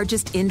Canada's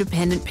largest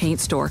independent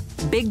paint store.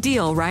 Big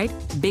deal, right?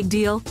 Big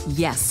deal,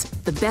 yes.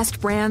 The best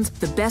brands,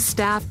 the best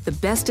staff, the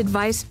best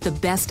advice, the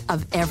best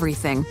of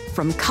everything.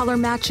 From color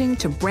matching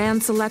to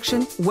brand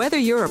selection, whether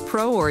you're a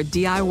pro or a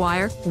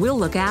DIYer, we'll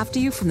look after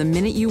you from the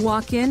minute you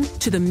walk in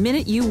to the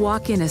minute you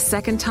walk in a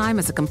second time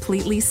as a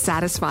completely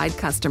satisfied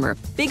customer.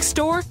 Big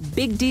store,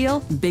 big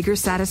deal, bigger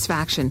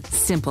satisfaction.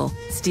 Simple.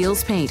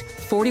 Steele's Paint,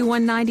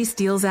 4190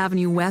 Steeles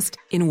Avenue West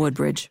in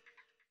Woodbridge.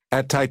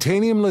 At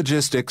Titanium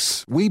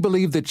Logistics, we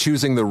believe that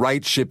choosing the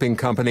right shipping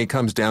company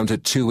comes down to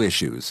two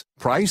issues: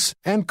 price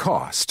and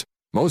cost.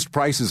 Most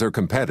prices are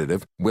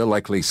competitive, will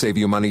likely save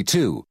you money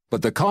too,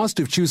 but the cost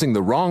of choosing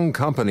the wrong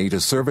company to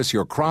service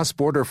your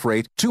cross-border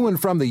freight to and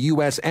from the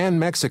U.S. and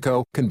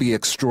Mexico can be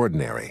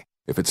extraordinary.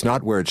 If it's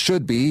not where it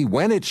should be,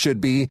 when it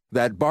should be,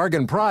 that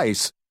bargain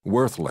price,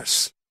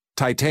 worthless.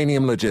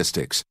 Titanium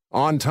Logistics.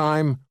 On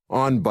time,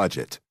 on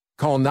budget.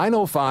 Call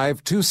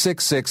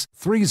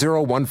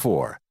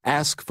 905-266-3014.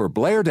 Ask for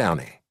Blair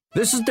Downey.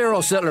 This is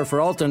Daryl Sittler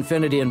for Alta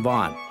Infinity in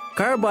Vaughan.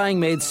 Car buying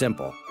made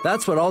simple.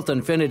 That's what Alta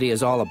Infinity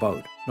is all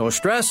about. No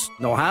stress,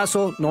 no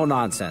hassle, no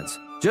nonsense.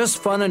 Just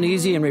fun and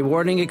easy and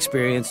rewarding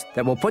experience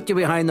that will put you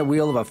behind the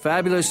wheel of a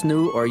fabulous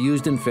new or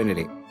used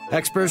Infinity.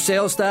 Expert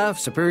sales staff,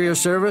 superior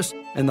service,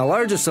 and the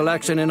largest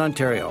selection in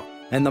Ontario.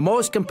 And the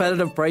most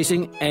competitive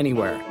pricing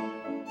anywhere.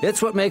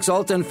 It's what makes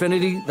Alta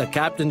Infinity the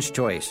captain's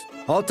choice.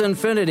 Alta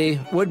Infinity,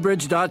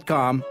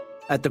 Woodbridge.com,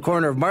 at the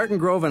corner of Martin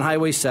Grove and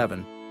Highway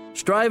 7.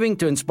 Striving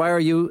to inspire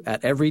you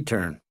at every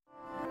turn.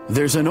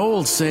 There's an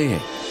old saying,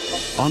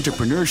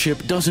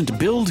 entrepreneurship doesn't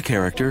build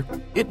character,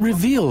 it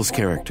reveals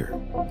character.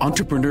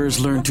 Entrepreneurs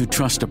learn to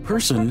trust a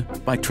person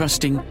by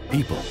trusting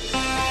people.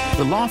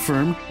 The law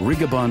firm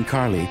Rigabon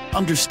Carley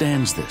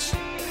understands this.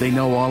 They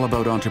know all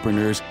about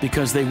entrepreneurs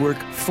because they work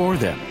for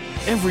them.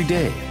 Every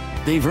day,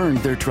 they've earned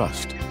their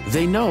trust.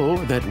 They know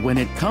that when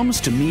it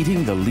comes to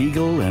meeting the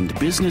legal and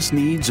business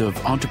needs of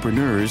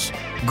entrepreneurs,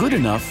 good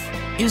enough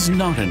is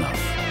not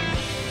enough.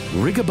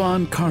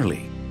 Rigabon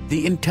Carley,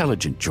 the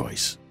intelligent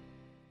choice.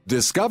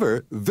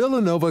 Discover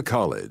Villanova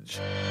College,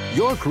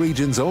 York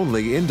Region's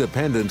only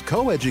independent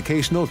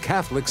coeducational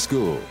Catholic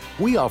school.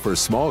 We offer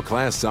small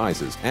class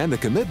sizes and a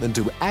commitment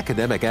to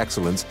academic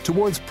excellence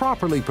towards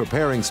properly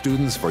preparing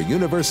students for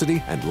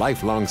university and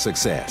lifelong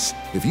success.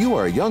 If you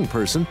are a young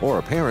person or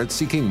a parent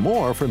seeking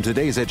more from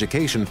today's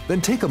education, then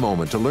take a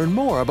moment to learn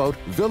more about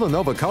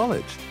Villanova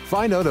College.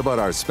 Find out about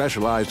our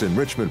specialized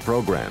enrichment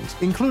programs,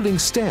 including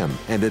STEM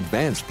and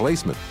advanced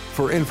placement.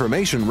 For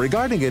information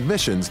regarding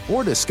admissions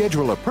or to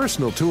schedule a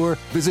personal tour,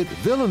 visit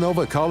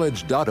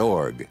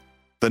villanova.college.org.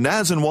 The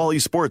Naz and Wally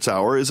Sports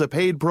Hour is a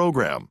paid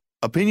program.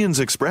 Opinions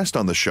expressed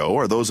on the show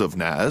are those of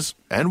Naz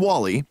and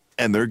Wally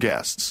and their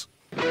guests.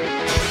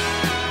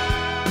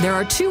 There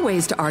are two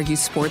ways to argue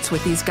sports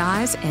with these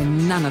guys,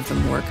 and none of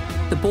them work.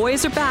 The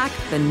boys are back,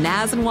 the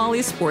Naz and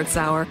Wally Sports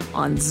Hour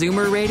on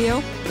Zoomer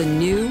Radio, the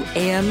new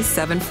AM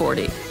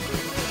 740.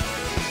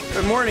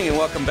 Good morning and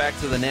welcome back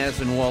to the Naz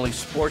and Wally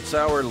Sports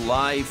Hour,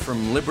 live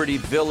from Liberty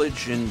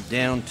Village in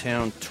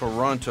downtown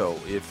Toronto.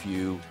 If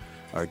you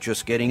are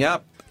just getting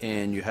up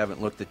and you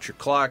haven't looked at your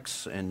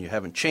clocks and you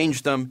haven't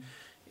changed them,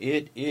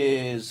 it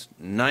is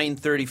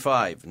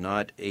 9:35,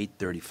 not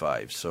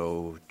 8:35.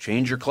 So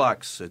change your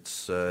clocks.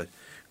 It's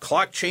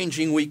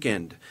clock-changing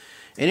weekend.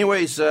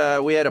 Anyways,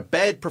 we had a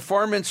bad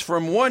performance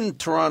from one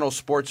Toronto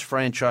sports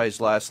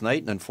franchise last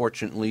night, and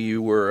unfortunately you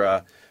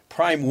were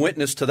prime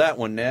witness to that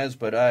one, Naz,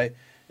 but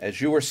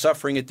as you were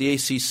suffering at the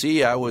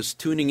ACC, I was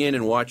tuning in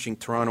and watching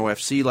Toronto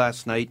FC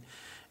last night,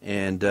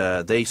 and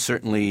they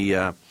certainly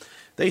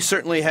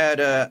had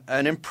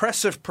an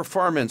impressive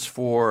performance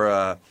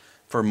for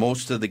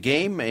most of the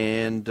game.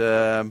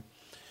 And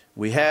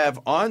we have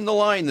on the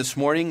line this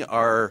morning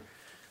our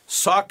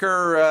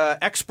soccer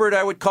expert,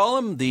 I would call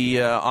him,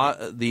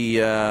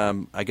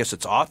 I guess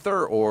it's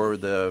author or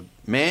the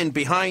man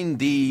behind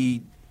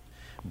the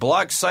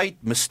blog site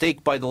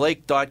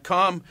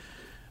MistakeByTheLake.com.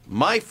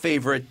 My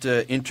favorite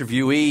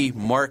interviewee,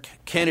 Mark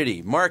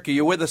Kennedy. Mark, are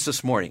you with us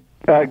this morning?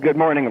 Good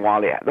morning,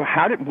 Wally.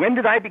 When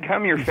did I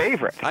become your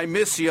favorite? I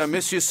miss you. I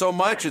miss you so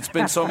much. It's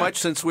been so much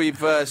since we've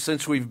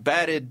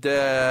batted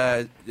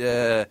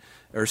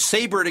or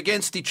sabered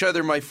against each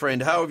other, my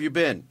friend. How have you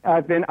been?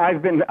 I've been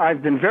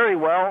very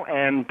well,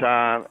 and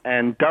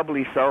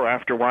doubly so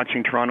after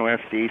watching Toronto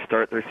FC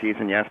start their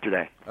season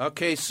yesterday.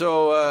 Okay,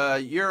 so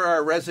you're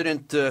our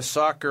resident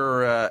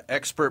soccer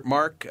expert,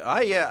 Mark.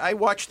 I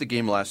watched the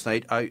game last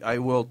night. I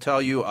will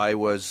tell you, I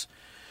was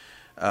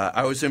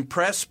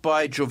impressed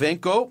by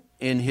Jovenko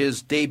in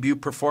his debut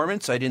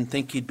performance. I didn't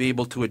think he'd be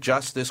able to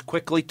adjust this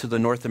quickly to the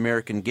North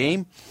American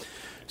game.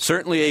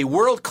 Certainly a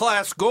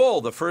world-class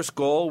goal, the first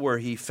goal where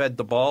he fed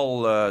the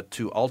ball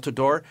to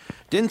Altidore.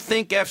 Didn't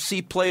think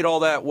FC played all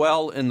that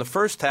well in the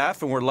first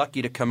half, and we're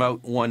lucky to come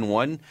out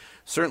 1-1.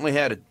 Certainly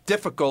had a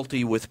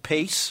difficulty with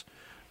pace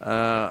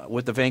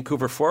with the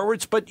Vancouver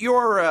forwards. But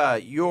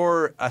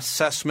your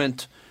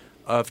assessment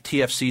of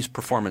TFC's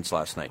performance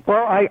last night?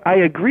 Well, I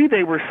agree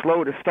they were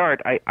slow to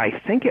start. I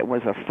think it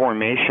was a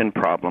formation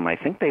problem. I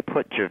think they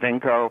put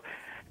Jovenko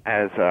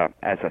as a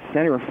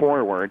center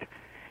forward.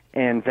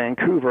 And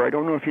Vancouver, I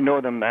don't know if you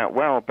know them that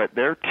well, but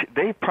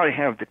they probably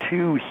have the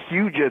two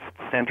hugest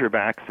center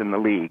backs in the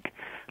league.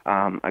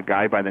 A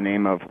guy by the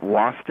name of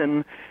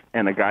Waston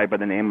and a guy by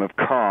the name of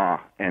Kaw.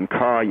 And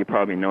Kaw, you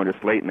probably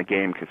noticed late in the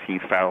game because he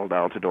fouled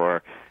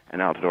Altidore,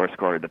 and Altidore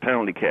scored the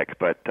penalty kick.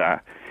 But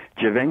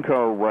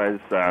Jovenko was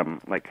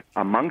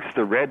amongst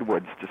the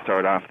redwoods to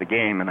start off the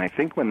game, and I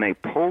think when they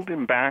pulled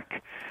him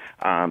back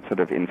sort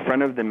of in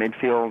front of the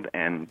midfield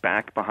and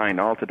back behind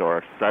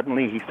Altidore.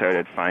 Suddenly he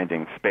started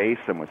finding space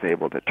and was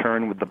able to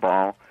turn with the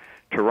ball.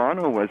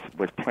 Toronto was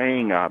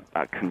playing a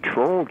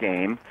control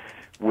game,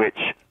 which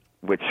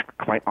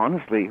quite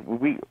honestly,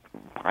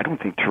 I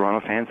don't think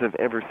Toronto fans have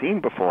ever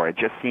seen before. It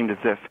just seemed as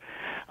if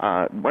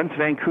once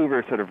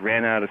Vancouver sort of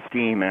ran out of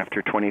steam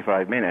after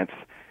 25 minutes,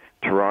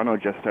 Toronto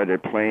just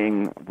started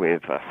playing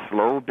with a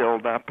slow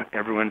build-up.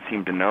 Everyone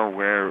seemed to know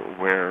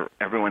where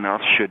everyone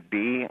else should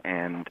be,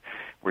 and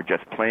we're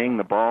just playing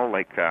the ball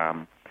like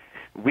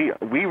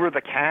we were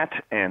the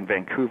cat and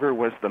Vancouver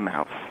was the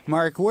mouse.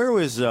 Mark, where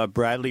was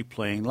Bradley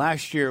playing?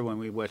 Last year when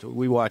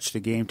we watched the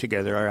game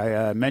together,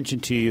 I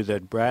mentioned to you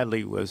that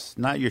Bradley was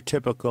not your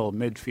typical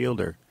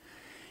midfielder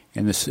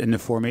in the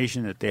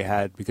formation that they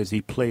had because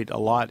he played a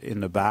lot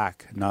in the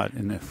back, not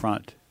in the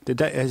front.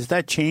 Has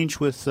that changed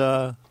with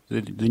the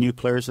new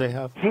players they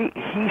have? He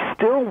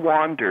still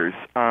wanders.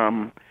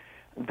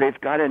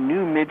 They've got a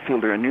new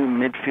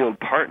midfield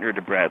partner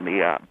to Bradley,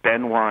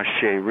 Benoit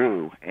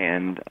Cheroux.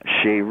 And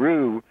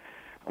Cheroux,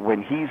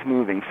 when he's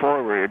moving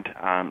forward,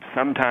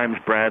 sometimes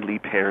Bradley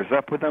pairs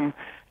up with him,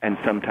 and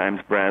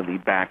sometimes Bradley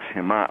backs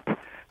him up.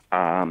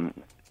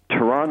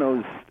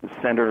 Toronto's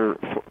center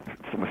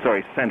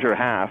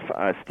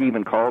half,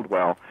 Stephen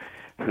Caldwell,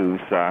 who's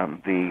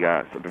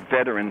the sort of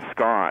veteran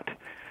Scot,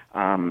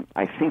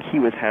 I think he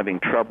was having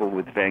trouble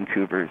with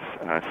Vancouver's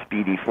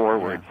speedy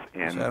forwards.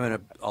 Yeah. And having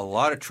a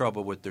lot of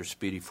trouble with their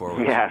speedy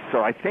forwards. Yeah,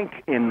 so I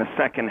think in the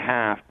second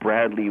half,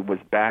 Bradley was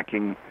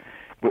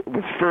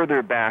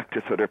further back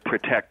to sort of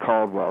protect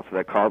Caldwell so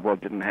that Caldwell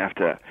didn't have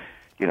to,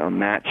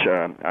 match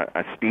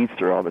a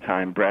speedster all the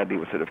time. Bradley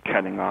was sort of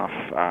cutting off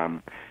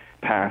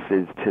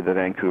passes to the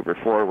Vancouver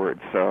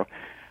forwards. So,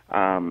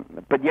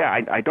 but yeah,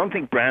 I don't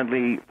think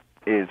Bradley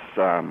is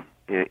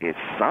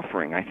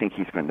suffering. I think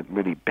he's going to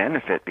really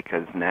benefit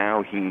because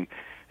now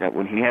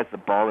when he has the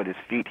ball at his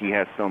feet, he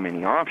has so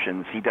many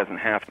options. He doesn't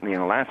have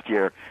to, last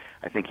year,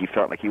 I think he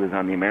felt like he was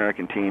on the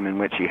American team in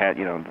which he had,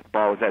 the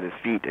ball was at his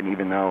feet, and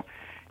even though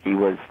he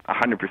was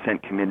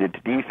 100% committed to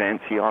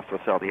defense, he also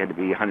felt he had to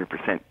be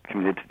 100%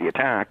 committed to the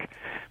attack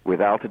with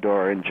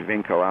Altidore and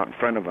Giovinco out in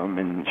front of him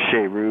and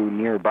Cheroux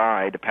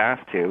nearby to pass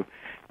to.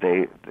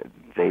 They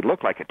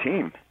look like a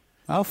team.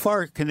 How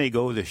far can they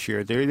go this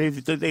year?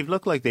 They've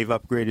looked like they've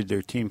upgraded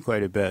their team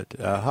quite a bit.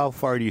 How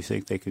far do you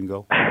think they can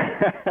go?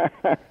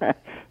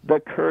 The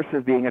curse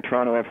of being a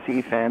Toronto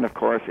FC fan, of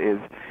course, is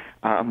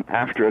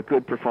after a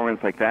good performance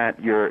like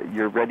that,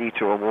 you're ready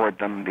to award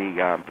them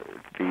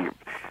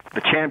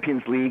the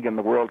Champions League and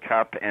the World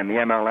Cup and the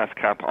MLS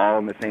Cup all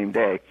in the same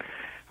day.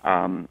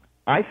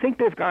 I think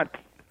they've got,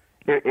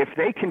 if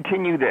they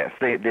continue this,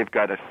 they've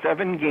got a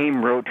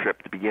 7-game road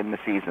trip to begin the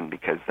season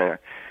because the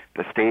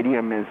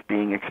stadium is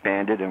being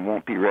expanded and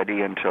won't be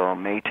ready until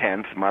May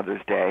 10th,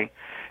 Mother's Day.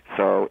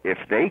 So if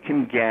they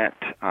can get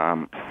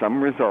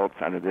some results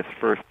out of this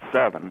first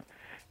 7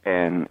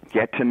 and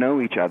get to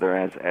know each other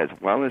as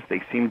well as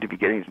they seem to be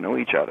getting to know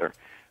each other,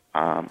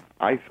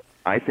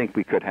 I think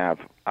we could have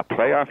a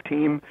playoff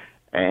team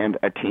and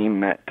a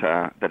team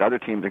that other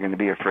teams are going to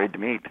be afraid to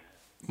meet.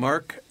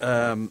 Mark,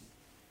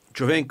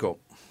 Giovinco,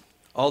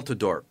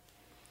 Altidore,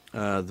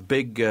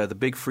 the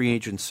big free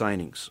agent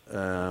signings.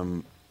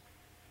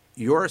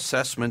 Your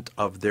assessment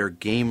of their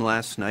game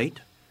last night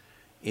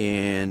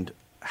and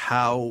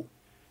how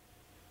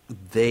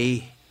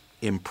they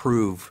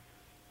improve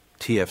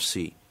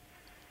TFC?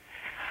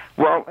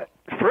 Well,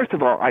 first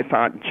of all, I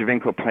thought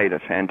Giovinco played a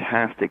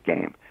fantastic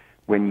game.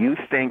 When you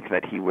think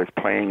that he was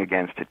playing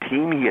against a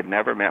team he had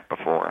never met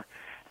before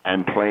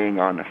and playing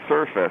on a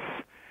surface,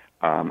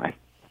 I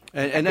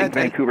think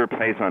Vancouver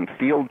plays on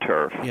field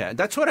turf. Yeah,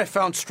 that's what I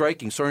found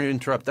striking. Sorry to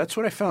interrupt. That's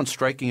what I found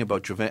striking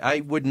about Giovinco. I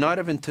would not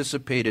have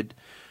anticipated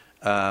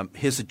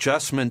his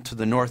adjustment to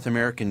the North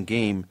American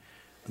game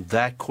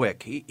that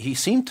quick. He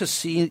seemed to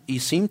see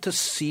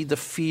the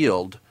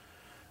field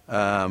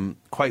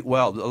quite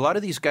well. A lot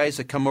of these guys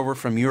that come over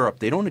from Europe,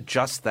 they don't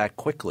adjust that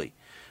quickly.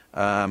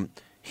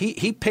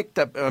 He picked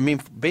up,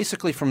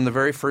 basically from the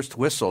very first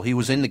whistle, he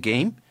was in the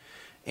game,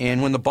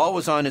 and when the ball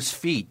was on his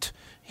feet,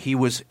 he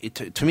was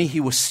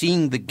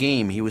seeing the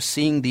game. He was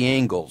seeing the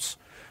angles,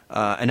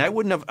 and I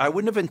wouldn't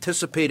have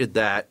anticipated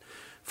that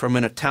from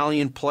an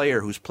Italian player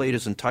who's played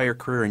his entire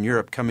career in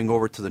Europe coming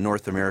over to the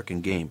North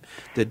American game.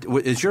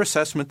 Is your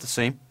assessment the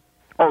same?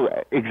 Oh,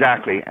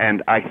 exactly.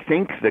 And I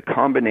think the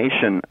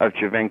combination of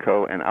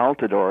Giovinco and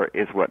Altidore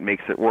is what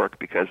makes it work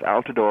because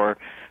Altidore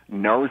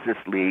knows this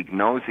league,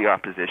 knows the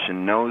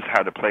opposition, knows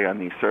how to play on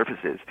these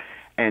surfaces,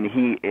 and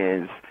he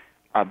is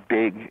a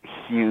big,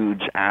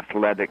 huge,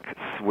 athletic,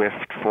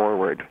 swift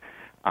forward.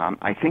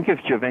 I think if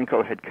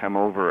Giovinco had come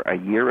over a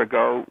year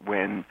ago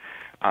when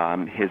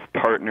his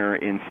partner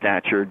in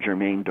stature,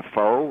 Jermaine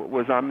Defoe,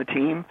 was on the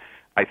team,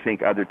 I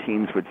think other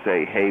teams would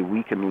say, hey,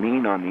 we can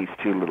lean on these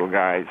two little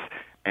guys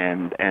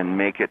and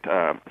make it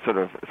sort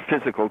of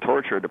physical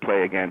torture to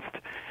play against.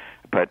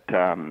 But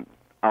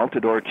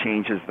Altidore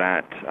changes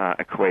that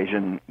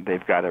equation.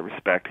 They've got to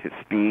respect his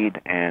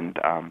speed, and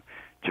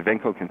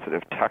Javinko can sort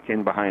of tuck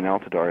in behind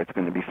Altidore, it's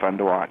going to be fun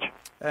to watch.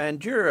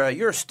 And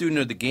you're a student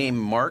of the game,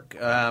 Mark.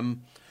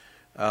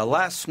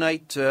 Last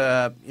night,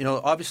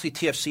 obviously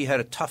TFC had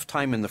a tough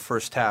time in the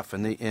first half,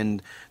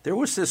 and there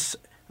was this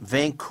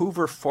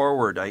Vancouver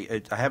forward.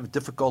 I have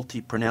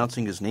difficulty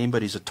pronouncing his name,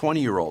 but he's a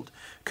 20-year-old,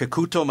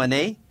 Kekuto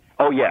Mane.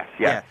 Oh yes,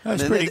 yeah.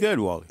 That's pretty good,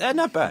 Wally.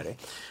 Not bad. Eh?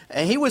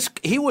 And he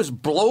was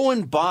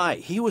blowing by.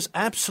 He was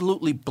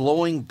absolutely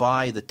blowing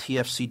by the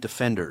TFC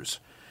defenders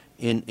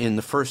in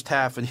the first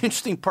half. And the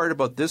interesting part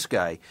about this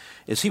guy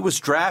is he was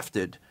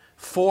drafted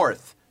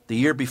 4th the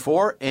year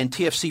before, and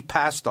TFC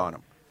passed on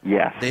him.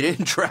 Yes. They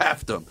didn't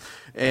draft him.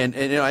 And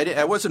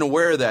I wasn't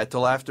aware of that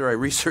till after I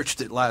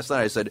researched it last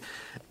night. I said,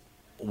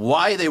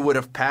 why they would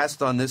have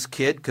passed on this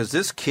kid, because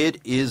this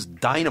kid is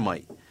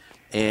dynamite.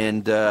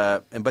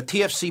 But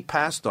TFC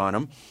passed on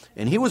him,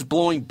 and he was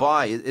blowing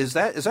by. Is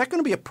that going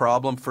to be a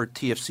problem for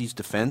TFC's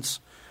defense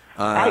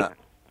for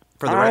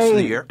the rest of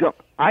the year?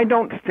 I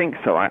don't think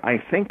so.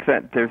 I think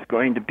that there's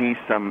going to be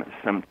some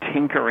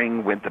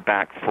tinkering with the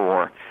back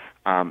four.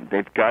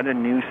 They've got a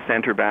new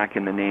center back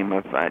in the name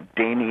of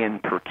Damien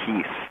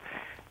Perkis,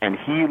 and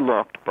he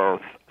looked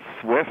both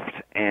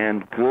swift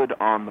and good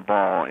on the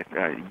ball.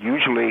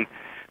 Usually,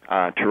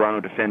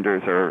 Toronto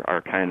defenders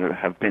are kind of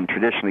have been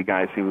traditionally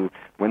guys who,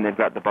 when they've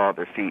got the ball at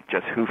their feet,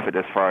 just hoof it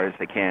as far as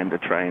they can to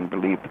try and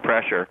relieve the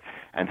pressure,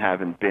 and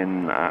haven't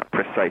been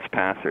precise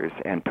passers.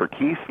 And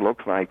Perkis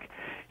looks like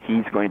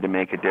he's going to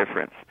make a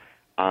difference.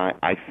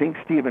 I think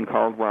Stephen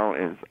Caldwell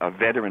is a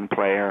veteran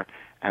player,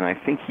 and I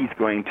think he's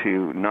going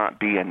to not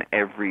be an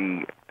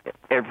every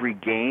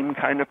game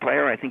kind of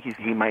player. I think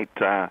he might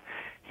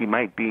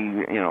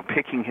be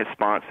picking his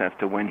spots as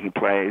to when he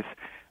plays.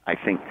 I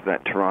think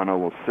that Toronto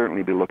will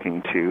certainly be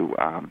looking to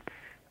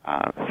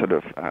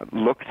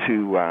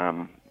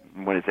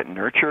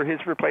nurture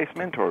his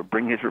replacement or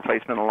bring his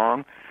replacement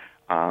along.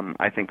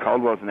 I think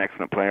Caldwell's an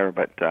excellent player,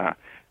 but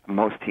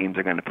most teams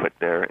are going to put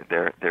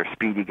their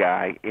speedy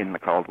guy in the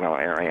Caldwell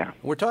area.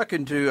 We're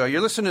talking to,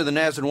 you're listening to the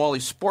Naz and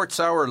Wally Sports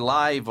Hour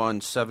live on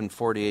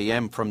 740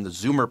 AM from the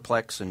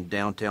Zoomerplex in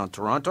downtown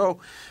Toronto.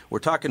 We're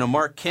talking to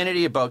Mark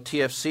Kennedy about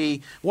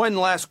TFC. One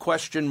last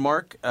question,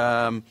 Mark.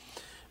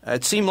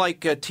 It seemed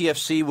like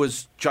TFC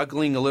was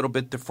juggling a little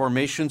bit the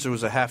formations. There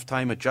was a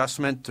halftime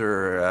adjustment,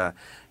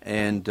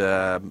 and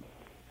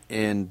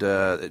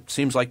it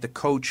seems like the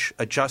coach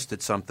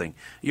adjusted something.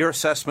 Your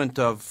assessment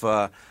of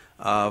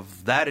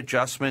that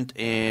adjustment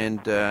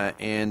and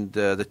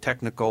the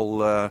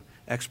technical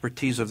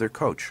expertise of their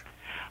coach?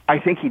 I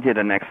think he did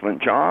an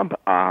excellent job.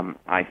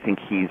 I think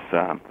he's.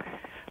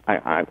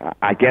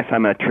 I guess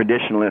I'm a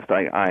traditionalist.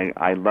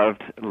 I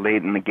loved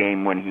late in the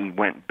game when he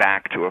went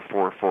back to a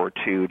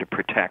 4-4-2 to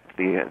protect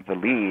the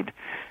lead,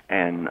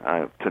 and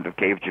sort of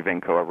gave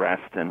Javinko a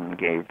rest and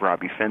gave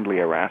Robbie Findlay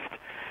a rest.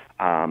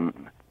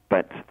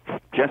 But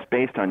just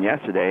based on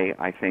yesterday,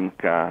 I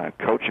think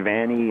Coach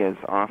Vanny is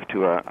off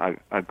to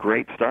a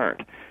great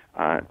start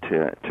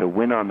to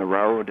win on the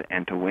road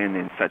and to win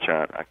in such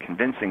a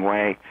convincing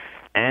way,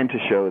 and to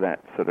show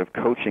that sort of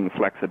coaching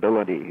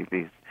flexibility.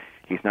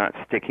 He's not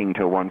sticking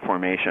to one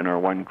formation or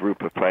one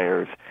group of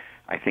players.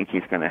 I think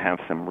he's going to have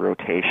some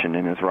rotation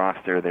in his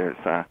roster. There's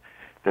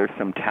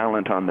some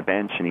talent on the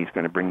bench, and he's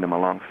going to bring them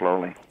along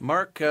slowly.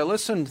 Mark,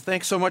 listen,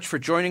 thanks so much for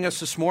joining us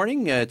this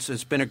morning.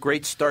 It's been a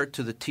great start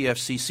to the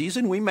TFC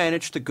season. We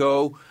managed to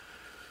go,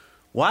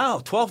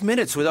 12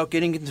 minutes without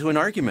getting into an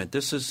argument.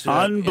 This is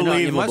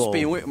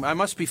unbelievable. I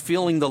must be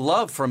feeling the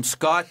love from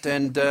Scott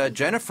and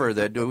Jennifer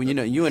that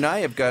you and I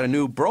have got a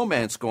new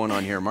bromance going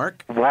on here,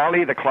 Mark.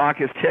 Wally, the clock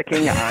is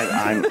ticking.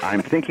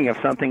 I'm thinking of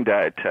something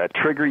to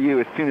trigger you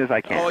as soon as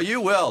I can. Oh,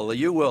 you will. I'm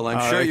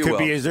sure you will. It could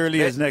be as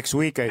early as next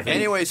week, I think.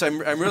 Anyways,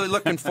 I'm really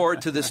looking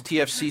forward to this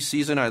TFC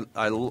season.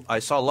 I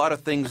saw a lot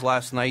of things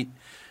last night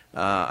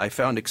I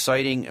found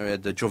exciting.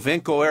 The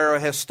Jovinko era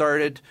has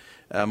started.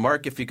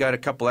 Mark, if you got a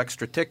couple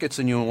extra tickets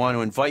and you want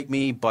to invite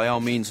me, by all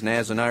means,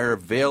 Naz and I are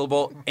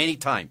available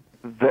anytime.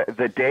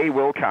 The day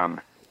will come.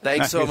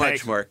 Thanks so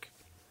much, Mark.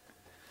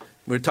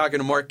 We're talking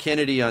to Mark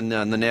Kennedy on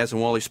the Naz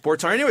and Wally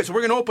Sports Hour. Anyways, we're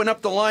going to open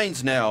up the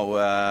lines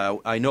now.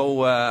 I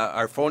know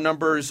our phone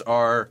numbers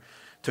are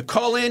to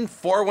call in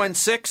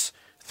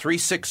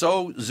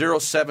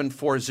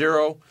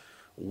 416-360-0740,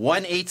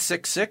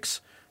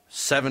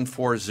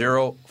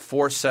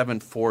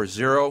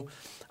 1-866-740-4740.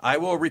 I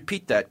will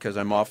repeat that because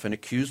I'm often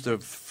accused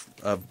of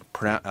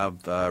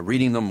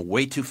reading them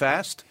way too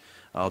fast.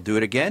 I'll do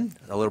it again,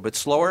 a little bit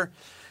slower.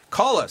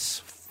 Call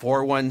us,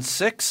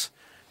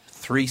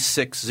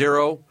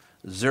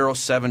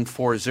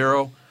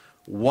 416-360-0740,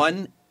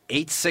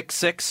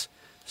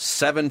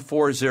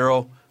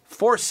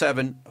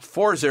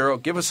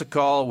 1-866-740-4740. Give us a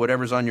call,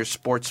 whatever's on your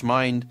sports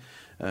mind.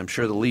 I'm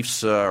sure the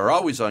Leafs are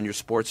always on your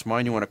sports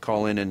mind. You want to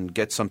call in and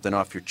get something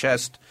off your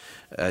chest,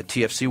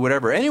 TFC,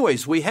 whatever.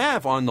 Anyways, we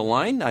have on the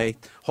line, I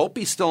hope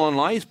he's still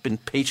online. He's been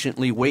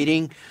patiently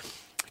waiting.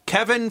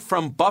 Kevin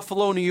from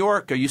Buffalo, New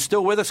York. Are you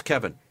still with us,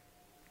 Kevin?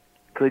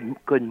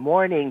 Good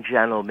morning,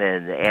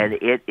 gentlemen, and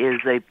it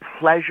is a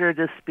pleasure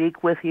to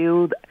speak with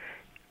you.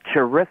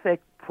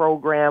 Terrific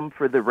program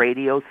for the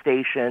radio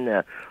station.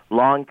 A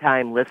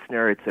longtime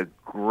listener. It's a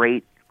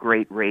great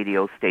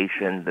radio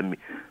station.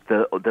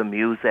 The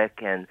music,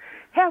 and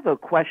have a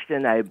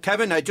question.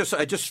 Kevin, I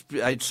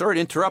sorry to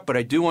interrupt, but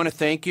I do want to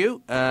thank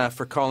you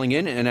for calling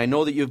in, and I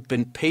know that you've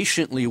been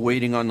patiently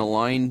waiting on the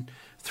line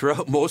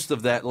throughout most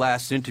of that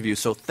last interview.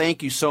 So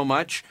thank you so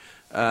much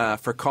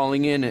for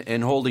calling in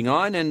and holding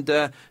on, and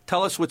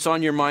tell us what's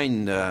on your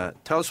mind.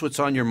 Tell us what's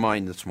on your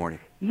mind this morning.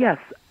 Yes,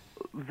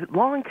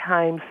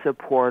 longtime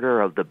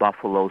supporter of the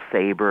Buffalo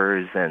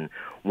Sabres, and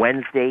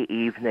Wednesday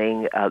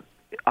evening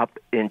up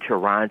in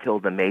Toronto,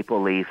 the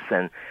Maple Leafs,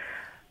 and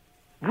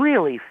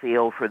really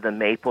feel for the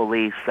Maple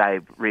Leafs.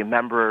 I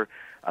remember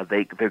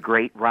the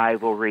great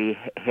rivalry,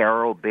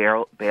 Harold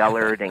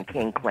Ballard and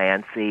King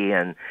Clancy,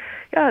 and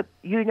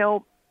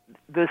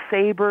the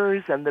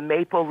Sabres and the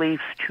Maple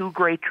Leafs, two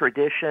great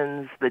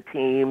traditions, the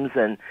teams,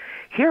 and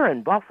here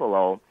in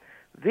Buffalo,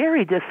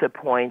 very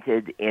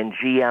disappointed in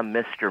GM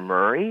Mr.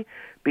 Murray,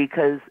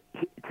 because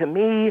to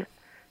me,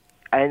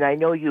 and I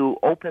know you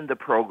opened the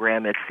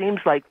program, it seems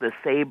like the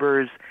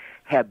Sabres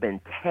have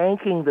been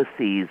tanking the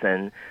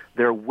season.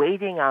 They're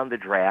waiting on the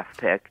draft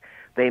pick.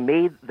 They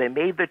made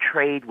the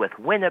trade with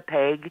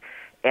Winnipeg,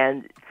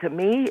 and to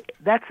me,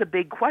 that's a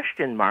big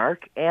question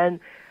mark. And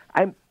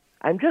I'm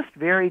just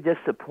very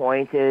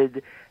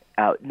disappointed.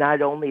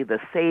 Not only the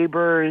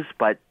Sabres,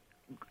 but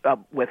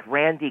with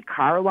Randy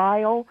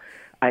Carlyle.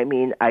 I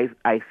mean,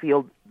 I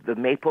feel the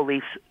Maple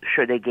Leafs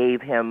should have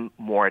gave him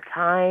more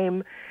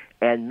time,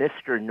 and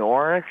Mr.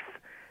 North.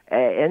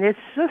 And it's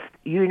just,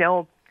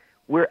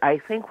 I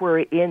think we're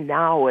in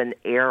now an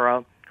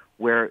era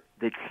where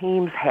the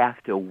teams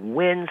have to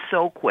win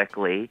so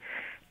quickly,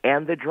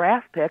 and the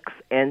draft picks,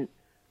 and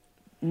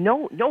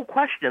no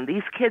question,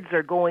 these kids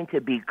are going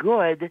to be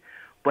good,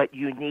 but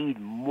you need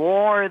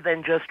more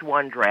than just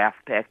one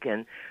draft pick.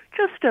 And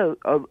just a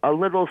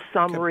little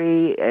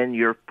summary, and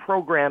your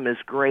program is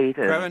great.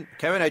 And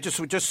Kevin, I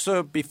just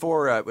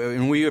before,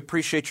 and we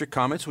appreciate your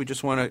comments. We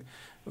just want to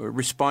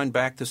respond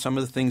back to some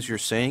of the things you're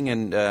saying,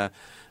 and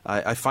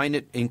I find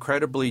it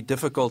incredibly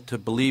difficult to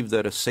believe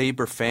that a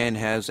Sabre fan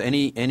has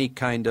any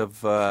kind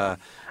of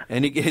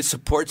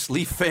supports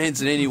Leaf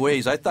fans in any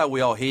ways. I thought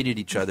we all hated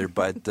each other,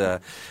 but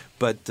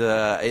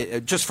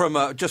just from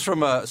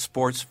a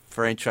sports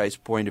franchise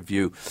point of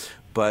view,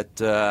 but.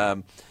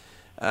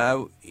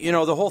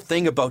 The whole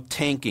thing about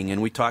tanking,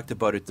 and we talked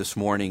about it this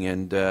morning,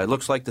 and it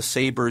looks like the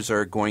Sabres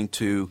are going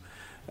to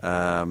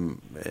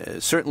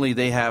certainly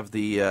they have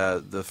the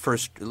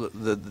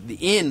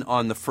in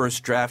on the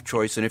first draft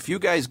choice, and if you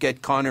guys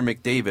get Connor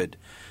McDavid,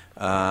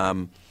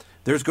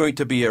 there's going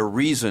to be a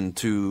reason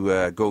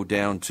to go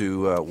down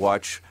to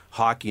watch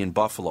hockey in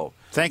Buffalo.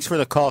 Thanks for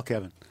the call,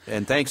 Kevin.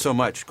 And thanks so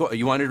much.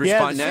 You wanted to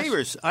respond, Naz?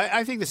 Sabres.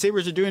 I think the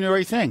Sabres are doing the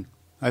right thing.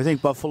 I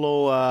think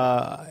Buffalo,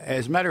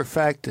 as a matter of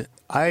fact,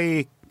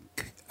 I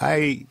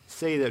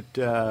say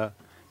that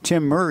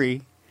Tim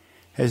Murray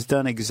has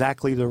done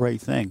exactly the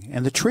right thing.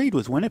 And the trade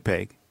with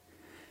Winnipeg,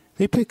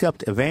 they pick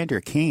up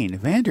Evander Kane.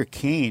 Evander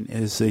Kane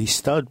is a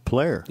stud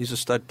player. He's a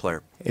stud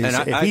player.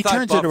 If he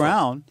turns it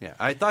around. Yeah,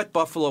 I thought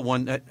Buffalo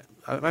won.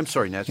 I'm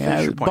sorry, Naz.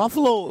 Yeah,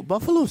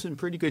 Buffalo's in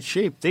pretty good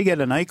shape. They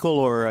get an Eichel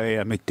or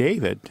a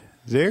McDavid.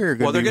 They're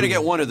going to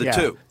get one of the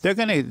two. They're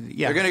going to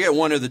get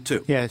one of the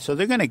two. Yeah, so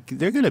they're going to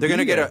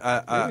get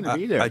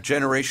a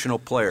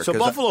generational player. So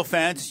Buffalo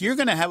fans, you're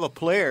going to have a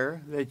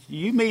player that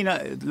you may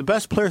not, the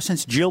best player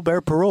since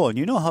Gilbert Perreault, and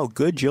you know how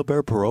good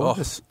Gilbert Perreault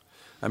is.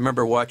 I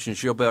remember watching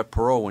Gilbert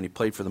Perreault when he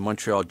played for the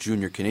Montreal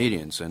Junior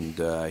Canadiens, and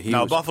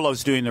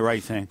Buffalo's doing the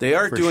right thing. They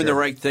are doing the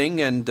right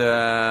thing, and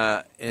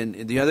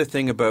the other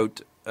thing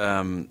about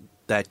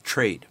that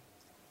trade,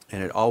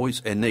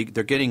 and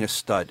they're getting a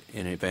stud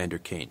in Evander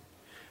Kane.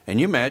 And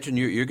you imagine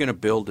you're going to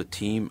build a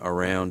team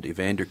around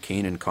Evander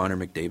Kane and Connor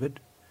McDavid,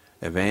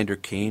 Evander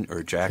Kane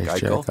or Jack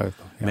Eichel.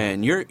 Yeah.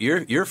 Man,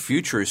 your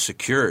future is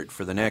secured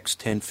for the next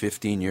 10,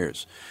 15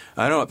 years.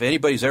 I don't know if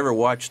anybody's ever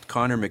watched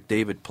Connor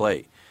McDavid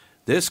play.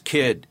 This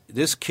kid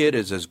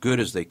is as good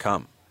as they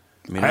come.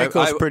 I mean,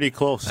 Eichel's pretty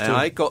close too.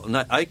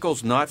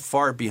 Eichel's not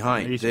far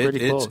behind. He's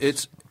pretty close.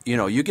 It's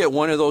you get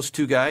one of those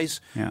two guys.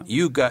 Yeah.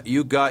 You got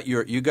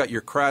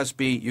your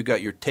Crosby, you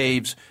got your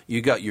Taves,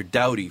 you got your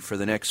Doughty for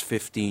the next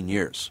 15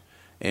 years.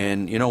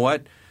 And you know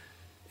what?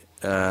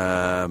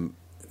 God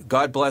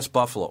bless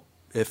Buffalo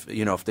if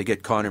they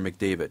get Connor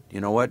McDavid.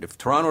 You know what? If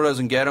Toronto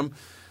doesn't get him,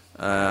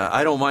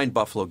 I don't mind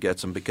Buffalo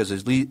gets him because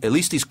at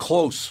least he's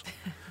close.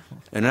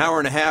 An hour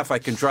and a half I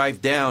can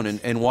drive down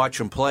and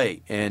watch him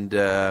play. And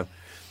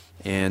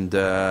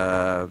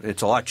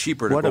it's a lot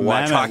cheaper to go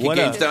watch hockey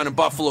games down in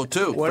Buffalo,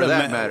 too, for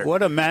that matter.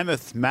 What a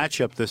mammoth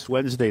matchup this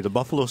Wednesday, the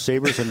Buffalo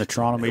Sabres and the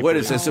Toronto Maple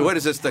Leafs. What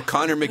is this, the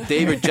Connor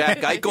McDavid, Jack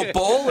Eichel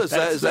Bowl? Is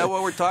that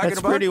what we're talking about?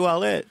 That's pretty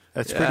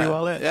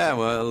well it. Yeah,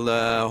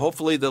 well,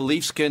 hopefully the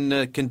Leafs can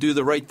do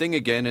the right thing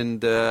again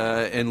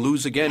and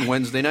lose again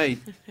Wednesday night.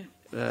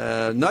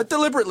 Not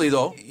deliberately,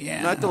 though.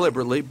 Yeah. Not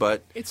deliberately,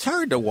 but it's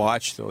hard to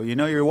watch, though.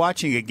 You're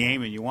watching a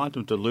game and you want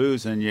them to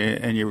lose, and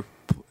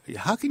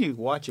how can you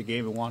watch a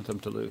game and want them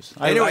to lose?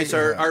 Anyways,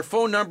 our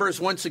phone numbers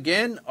once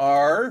again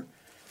are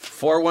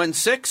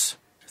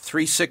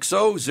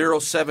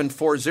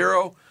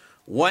 416-360-0740,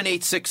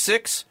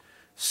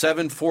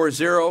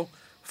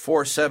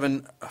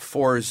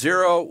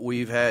 1-866-740-4740.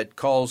 We've had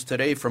calls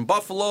today from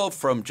Buffalo,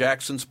 from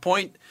Jackson's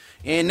Point,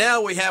 and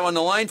now we have on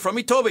the line from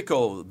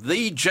Etobicoke,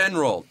 the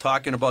General,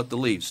 talking about the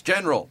Leafs.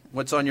 General,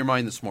 what's on your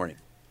mind this morning?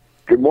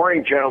 Good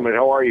morning, gentlemen.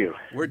 How are you?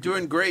 We're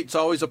doing great. It's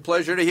always a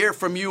pleasure to hear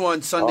from you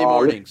on Sunday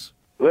mornings.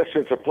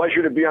 Listen, it's a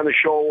pleasure to be on the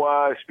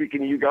show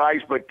speaking to you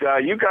guys, but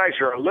you guys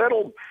are a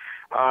little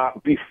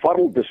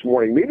befuddled this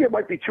morning. Maybe it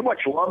might be too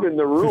much love in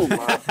the room.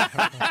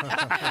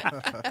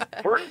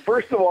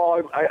 First of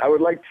all, I would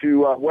like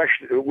to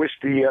wish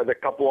the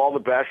couple all the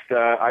best.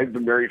 I've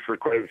been married for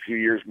quite a few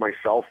years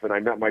myself, and I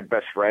met my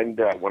best friend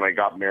when I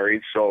got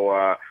married,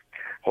 so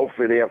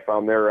hopefully they have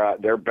found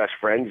their best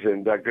friends,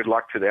 and good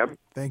luck to them.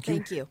 Thank you.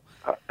 Thank you.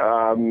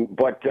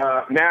 But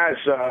Naz,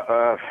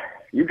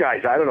 you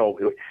guys, I don't know.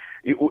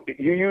 You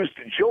used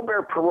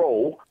Gilbert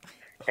Perreault,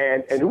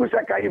 and who was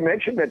that guy you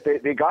mentioned that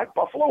they got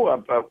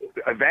Buffalo?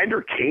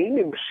 Evander Kane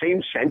in the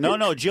same sentence?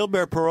 No,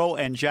 Gilbert Perreault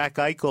and Jack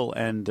Eichel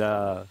and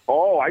I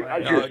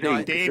was just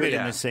saying David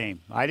in the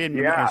same. I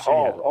didn't.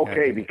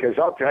 Okay. Because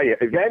I'll tell you,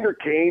 Evander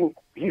Kane,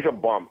 he's a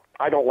bum.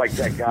 I don't like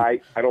that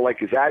guy. I don't like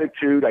his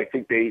attitude. I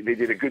think they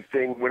did a good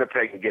thing,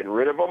 Winnipeg, in getting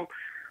rid of him.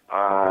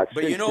 But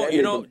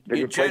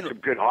they've played some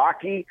good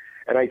hockey,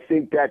 and I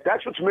think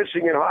that's what's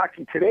missing in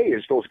hockey today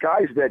is those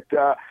guys that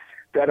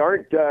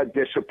aren't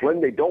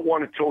disciplined. They don't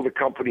want to toe the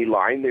company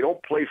line. They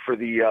don't play for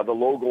the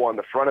logo on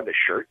the front of the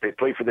shirt. They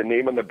play for the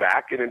name on the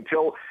back. And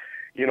until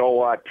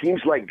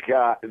teams like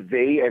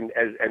they and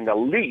the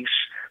Leafs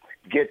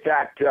get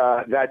that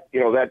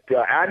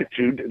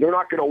attitude, they're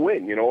not going to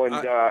win.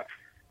 And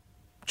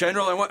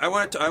General, I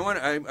want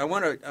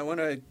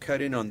to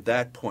cut in on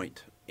that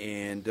point.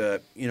 And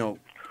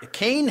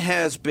Kane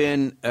has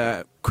been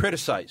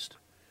criticized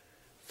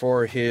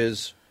for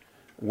his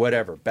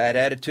bad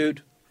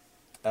attitude.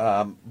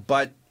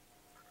 But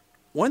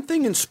one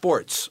thing in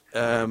sports,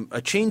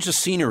 a change of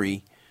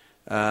scenery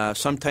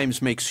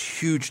sometimes makes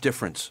huge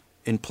difference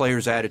in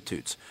players'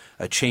 attitudes.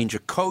 A change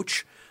of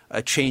coach,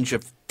 a change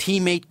of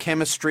teammate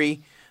chemistry.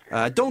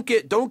 Don't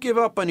give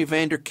up on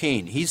Evander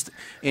Kane.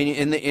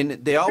 And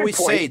they always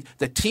say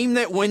the team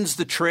that wins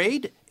the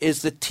trade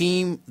is the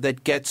team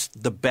that gets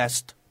the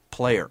best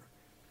player.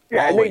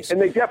 Yeah, always. And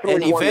they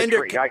definitely won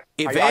the trade.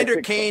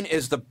 Evander Kane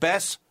is the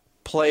best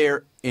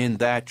player in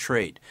that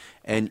trade.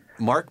 And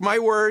mark my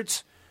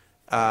words,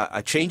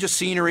 a change of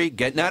scenery,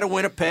 getting out of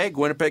Winnipeg.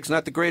 Winnipeg's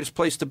not the greatest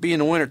place to be in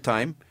the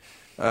wintertime.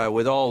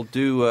 With all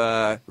due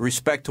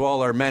respect to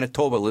all our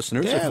Manitoba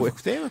listeners. Yeah,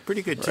 they have a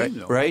pretty good team,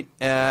 though. Right.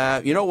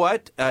 You know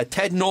what?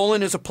 Ted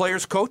Nolan is a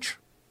player's coach.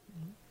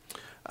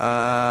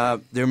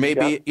 There may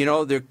be,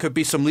 there could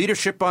be some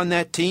leadership on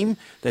that team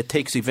that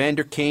takes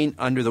Evander Kane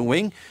under the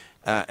wing.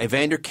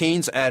 Evander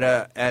Kane's at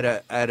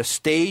a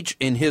stage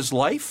in his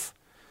life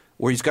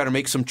where he's got to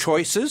make some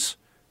choices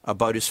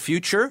about his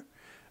future.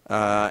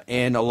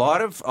 And a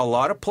lot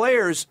of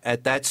players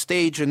at that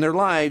stage in their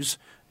lives,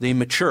 they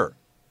mature.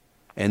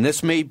 And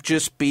this may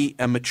just be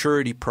a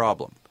maturity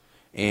problem.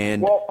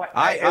 And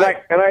I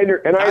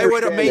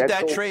would have made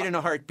that trade in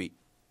a heartbeat.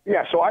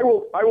 Yeah, so I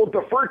will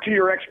defer to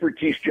your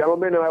expertise,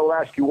 gentlemen, and I will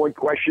ask you one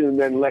question and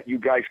then let you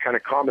guys kind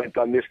of comment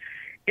on this.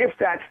 If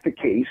that's the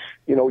case,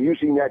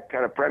 using that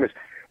kind of premise,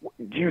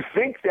 do you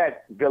think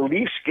that the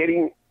Leafs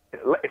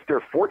if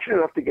they're fortunate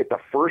enough to get the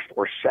first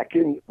or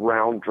second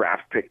round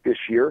draft pick this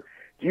year,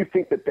 do you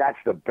think that that's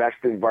the best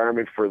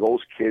environment for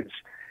those kids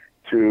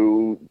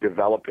to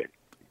develop it?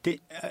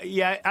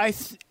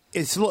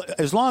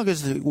 As long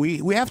as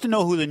we have to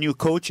know who the new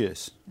coach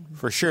is,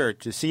 for sure,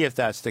 to see if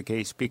that's the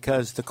case,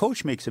 because the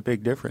coach makes a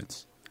big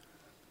difference.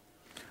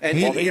 And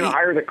are they going to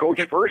hire the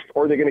coach first,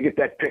 or are they going to get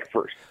that pick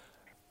first?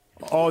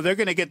 Oh, they're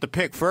going to get the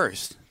pick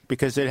first,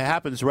 because it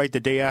happens right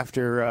the day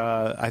after,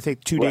 I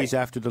think 2 days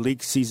after the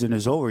league season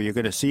is over. You're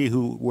going to see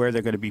where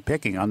they're going to be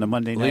picking on the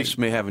Monday night. Leafs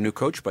may have a new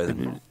coach by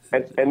then.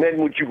 And then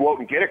would you go out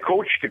and get a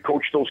coach to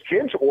coach those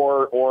kids,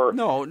 or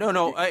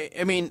No.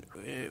 I mean,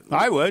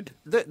 I would.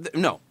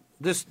 No.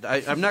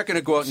 I'm not going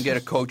to go out and get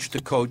a coach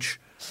to coach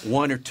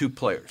one or two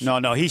players.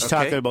 No. He's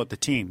talking about the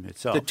team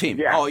itself. The team.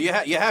 Yeah. Oh, you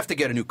have to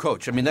get a new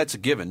coach. I mean, that's a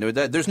given.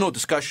 There's no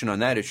discussion on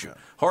that issue.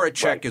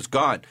 Horacek is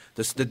gone.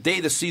 The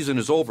day the season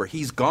is over,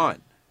 he's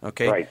gone.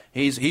 Okay. Right.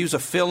 He was a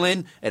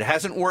fill-in. It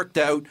hasn't worked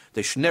out.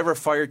 They should never have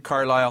fired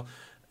Carlisle.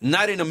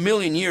 Not in a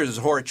million years is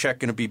Horacek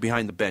going to be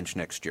behind the bench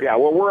next year. Yeah,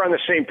 well, we're on the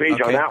same page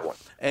on that one.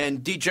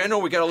 And D.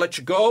 General, we got to let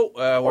you go.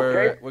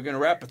 We're going to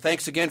wrap.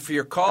 Thanhe again for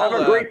your call.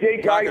 Have a great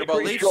day, guys.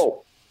 Great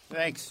show.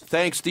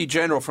 Thanks, D.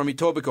 General from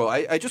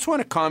Etobicoke. I just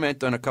want to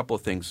comment on a couple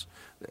of things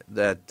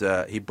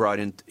that he brought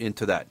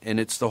into that. And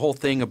it's the whole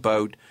thing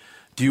about,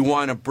 do you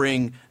want to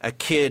bring a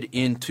kid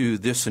into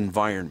this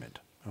environment?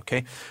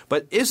 Okay?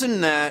 But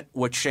isn't that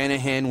what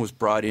Shanahan was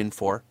brought in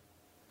for?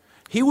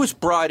 He was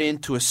brought in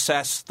to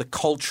assess the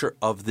culture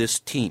of this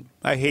team.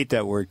 I hate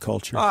that word,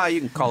 culture. You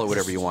can call it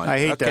whatever you want. I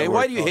hate that word.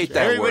 Why do you hate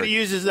that word? Everybody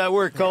uses that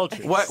word,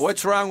 culture.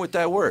 What's wrong with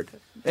that word?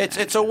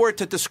 It's a word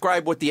to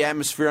describe what the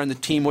atmosphere on the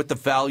team, what the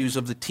values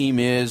of the team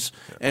is,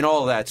 and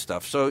all that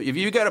stuff. So if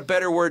you got a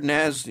better word,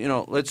 Naz,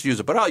 let's use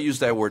it. But I'll use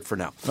that word for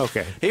now.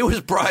 Okay. He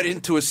was brought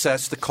in to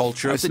assess the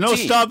culture of the no team.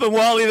 No stopping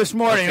Wally this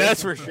morning,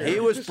 that's for sure. He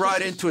was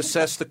brought in to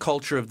assess the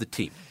culture of the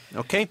team.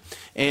 Okay?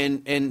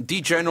 And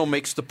D. General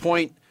makes the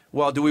point,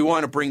 well, do we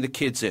want to bring the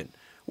kids in?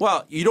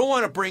 Well, you don't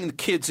want to bring the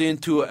kids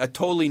into a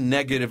totally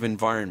negative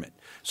environment.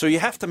 So you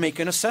have to make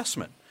an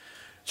assessment.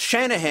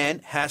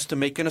 Shanahan has to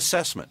make an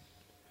assessment.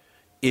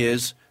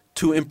 Is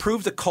to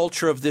improve the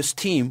culture of this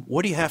team,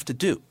 what do you have to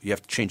do? You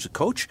have to change the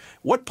coach?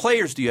 What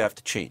players do you have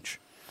to change?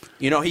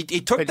 He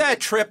took that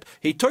trip.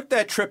 He took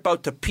that trip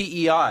out to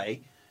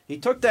PEI. He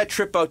took that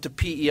trip out to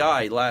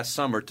PEI last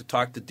summer to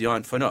talk to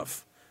Dion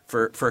Phaneuf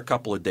for a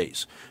couple of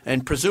days.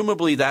 And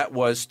presumably that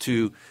was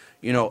to,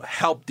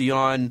 help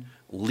Dion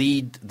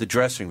lead the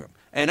dressing room.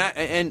 And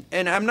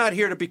I'm not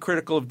here to be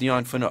critical of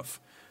Dion Phaneuf.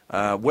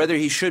 Whether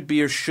he should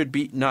be or should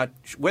be not,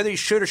 whether he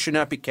should or should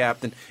not be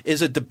captain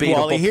is a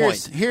debatable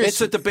point.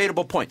 It's a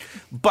debatable point.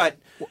 But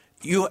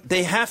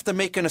they have to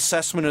make an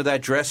assessment of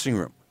that dressing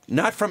room,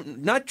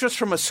 not just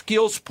from a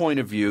skills point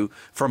of view,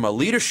 from a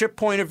leadership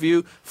point of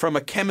view, from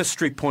a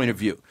chemistry point of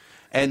view,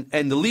 and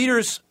the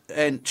leaders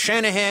and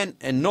Shanahan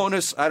and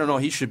Nonis, I don't know,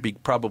 he should be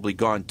probably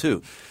gone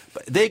too.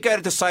 But they got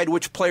to decide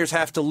which players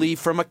have to leave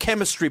from a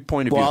chemistry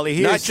point of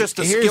view, not just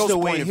a skills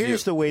point of view.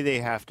 Here's the way they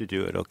have to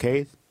do it.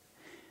 Okay.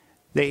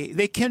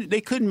 They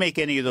couldn't make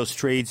any of those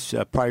trades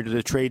prior to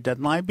the trade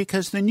deadline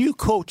because the new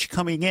coach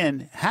coming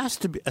in has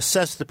to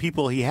assess the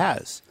people he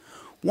has.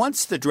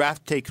 Once the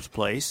draft takes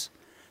place,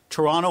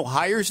 Toronto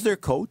hires their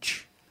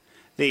coach,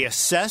 they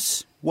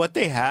assess what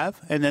they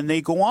have, and then they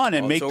go on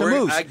and make the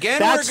moves.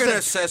 Again, we're going to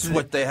assess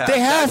what they have.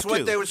 That's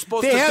what they were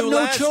supposed to do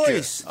last year. They have no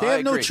choice. They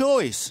have no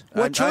choice.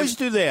 What choice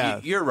do they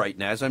have? You're right,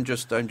 Naz.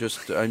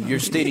 You're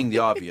stating the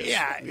obvious.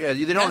 Yeah,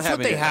 they don't have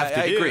what they have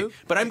to do. I agree.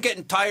 But I'm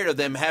getting tired of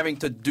them having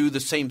to do the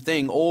same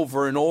thing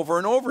over and over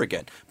and over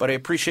again. But I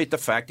appreciate the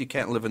fact you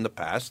can't live in the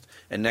past,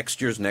 and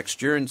next year's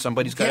next year, and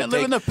somebody's got to take.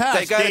 Live in the past.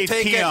 They got to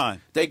take Keon.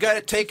 it. They got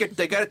to take it.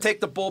 They got to take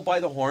the bull by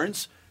the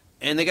horns,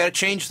 and they got to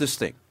change this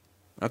thing.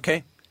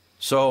 Okay,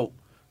 so.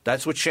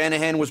 That's what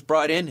Shanahan was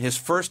brought in. His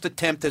first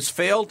attempt has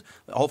failed.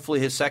 Hopefully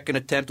his second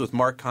attempt with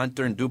Mark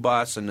Hunter and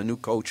Dubas and the new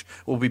coach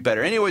will be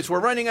better. Anyways, we're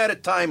running out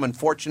of time,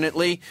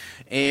 unfortunately,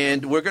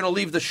 and we're going to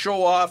leave the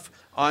show off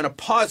on a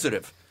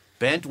positive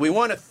bent. We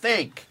want to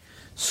thank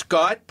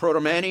Scott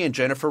Protomani and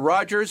Jennifer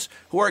Rogers,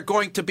 who are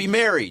going to be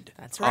married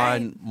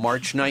on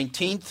March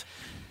 19th.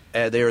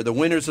 They are the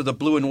winners of the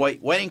Blue and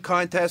White Wedding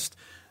Contest.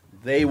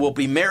 They will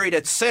be married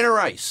at Center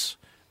Ice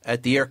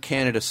at the Air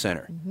Canada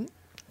Centre. Mm-hmm.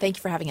 Thank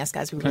you for having us,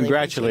 guys. We really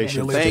Congratulations.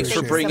 appreciate it.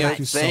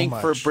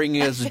 Thanks for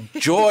bringing us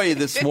joy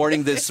this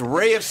morning, this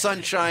ray of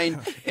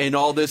sunshine and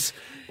all this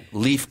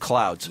leaf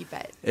clouds. You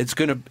bet.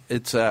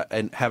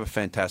 And have a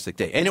fantastic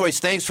day. Anyways,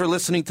 thanks for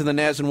listening to the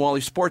Naz and Wally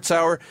Sports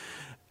Hour.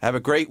 Have a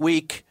great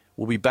week.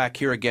 We'll be back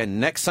here again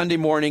next Sunday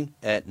morning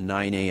at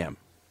 9 a.m.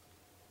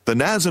 The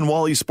Naz and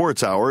Wally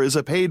Sports Hour is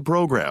a paid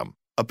program.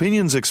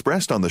 Opinions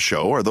expressed on the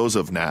show are those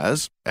of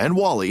Naz and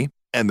Wally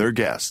and their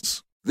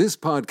guests. This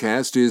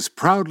podcast is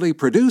proudly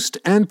produced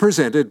and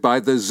presented by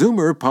the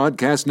Zoomer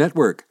Podcast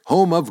Network,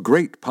 home of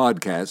great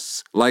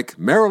podcasts like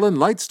Marilyn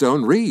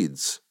Lightstone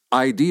Reads,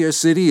 Idea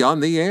City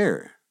on the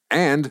Air,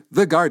 and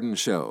The Garden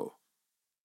Show.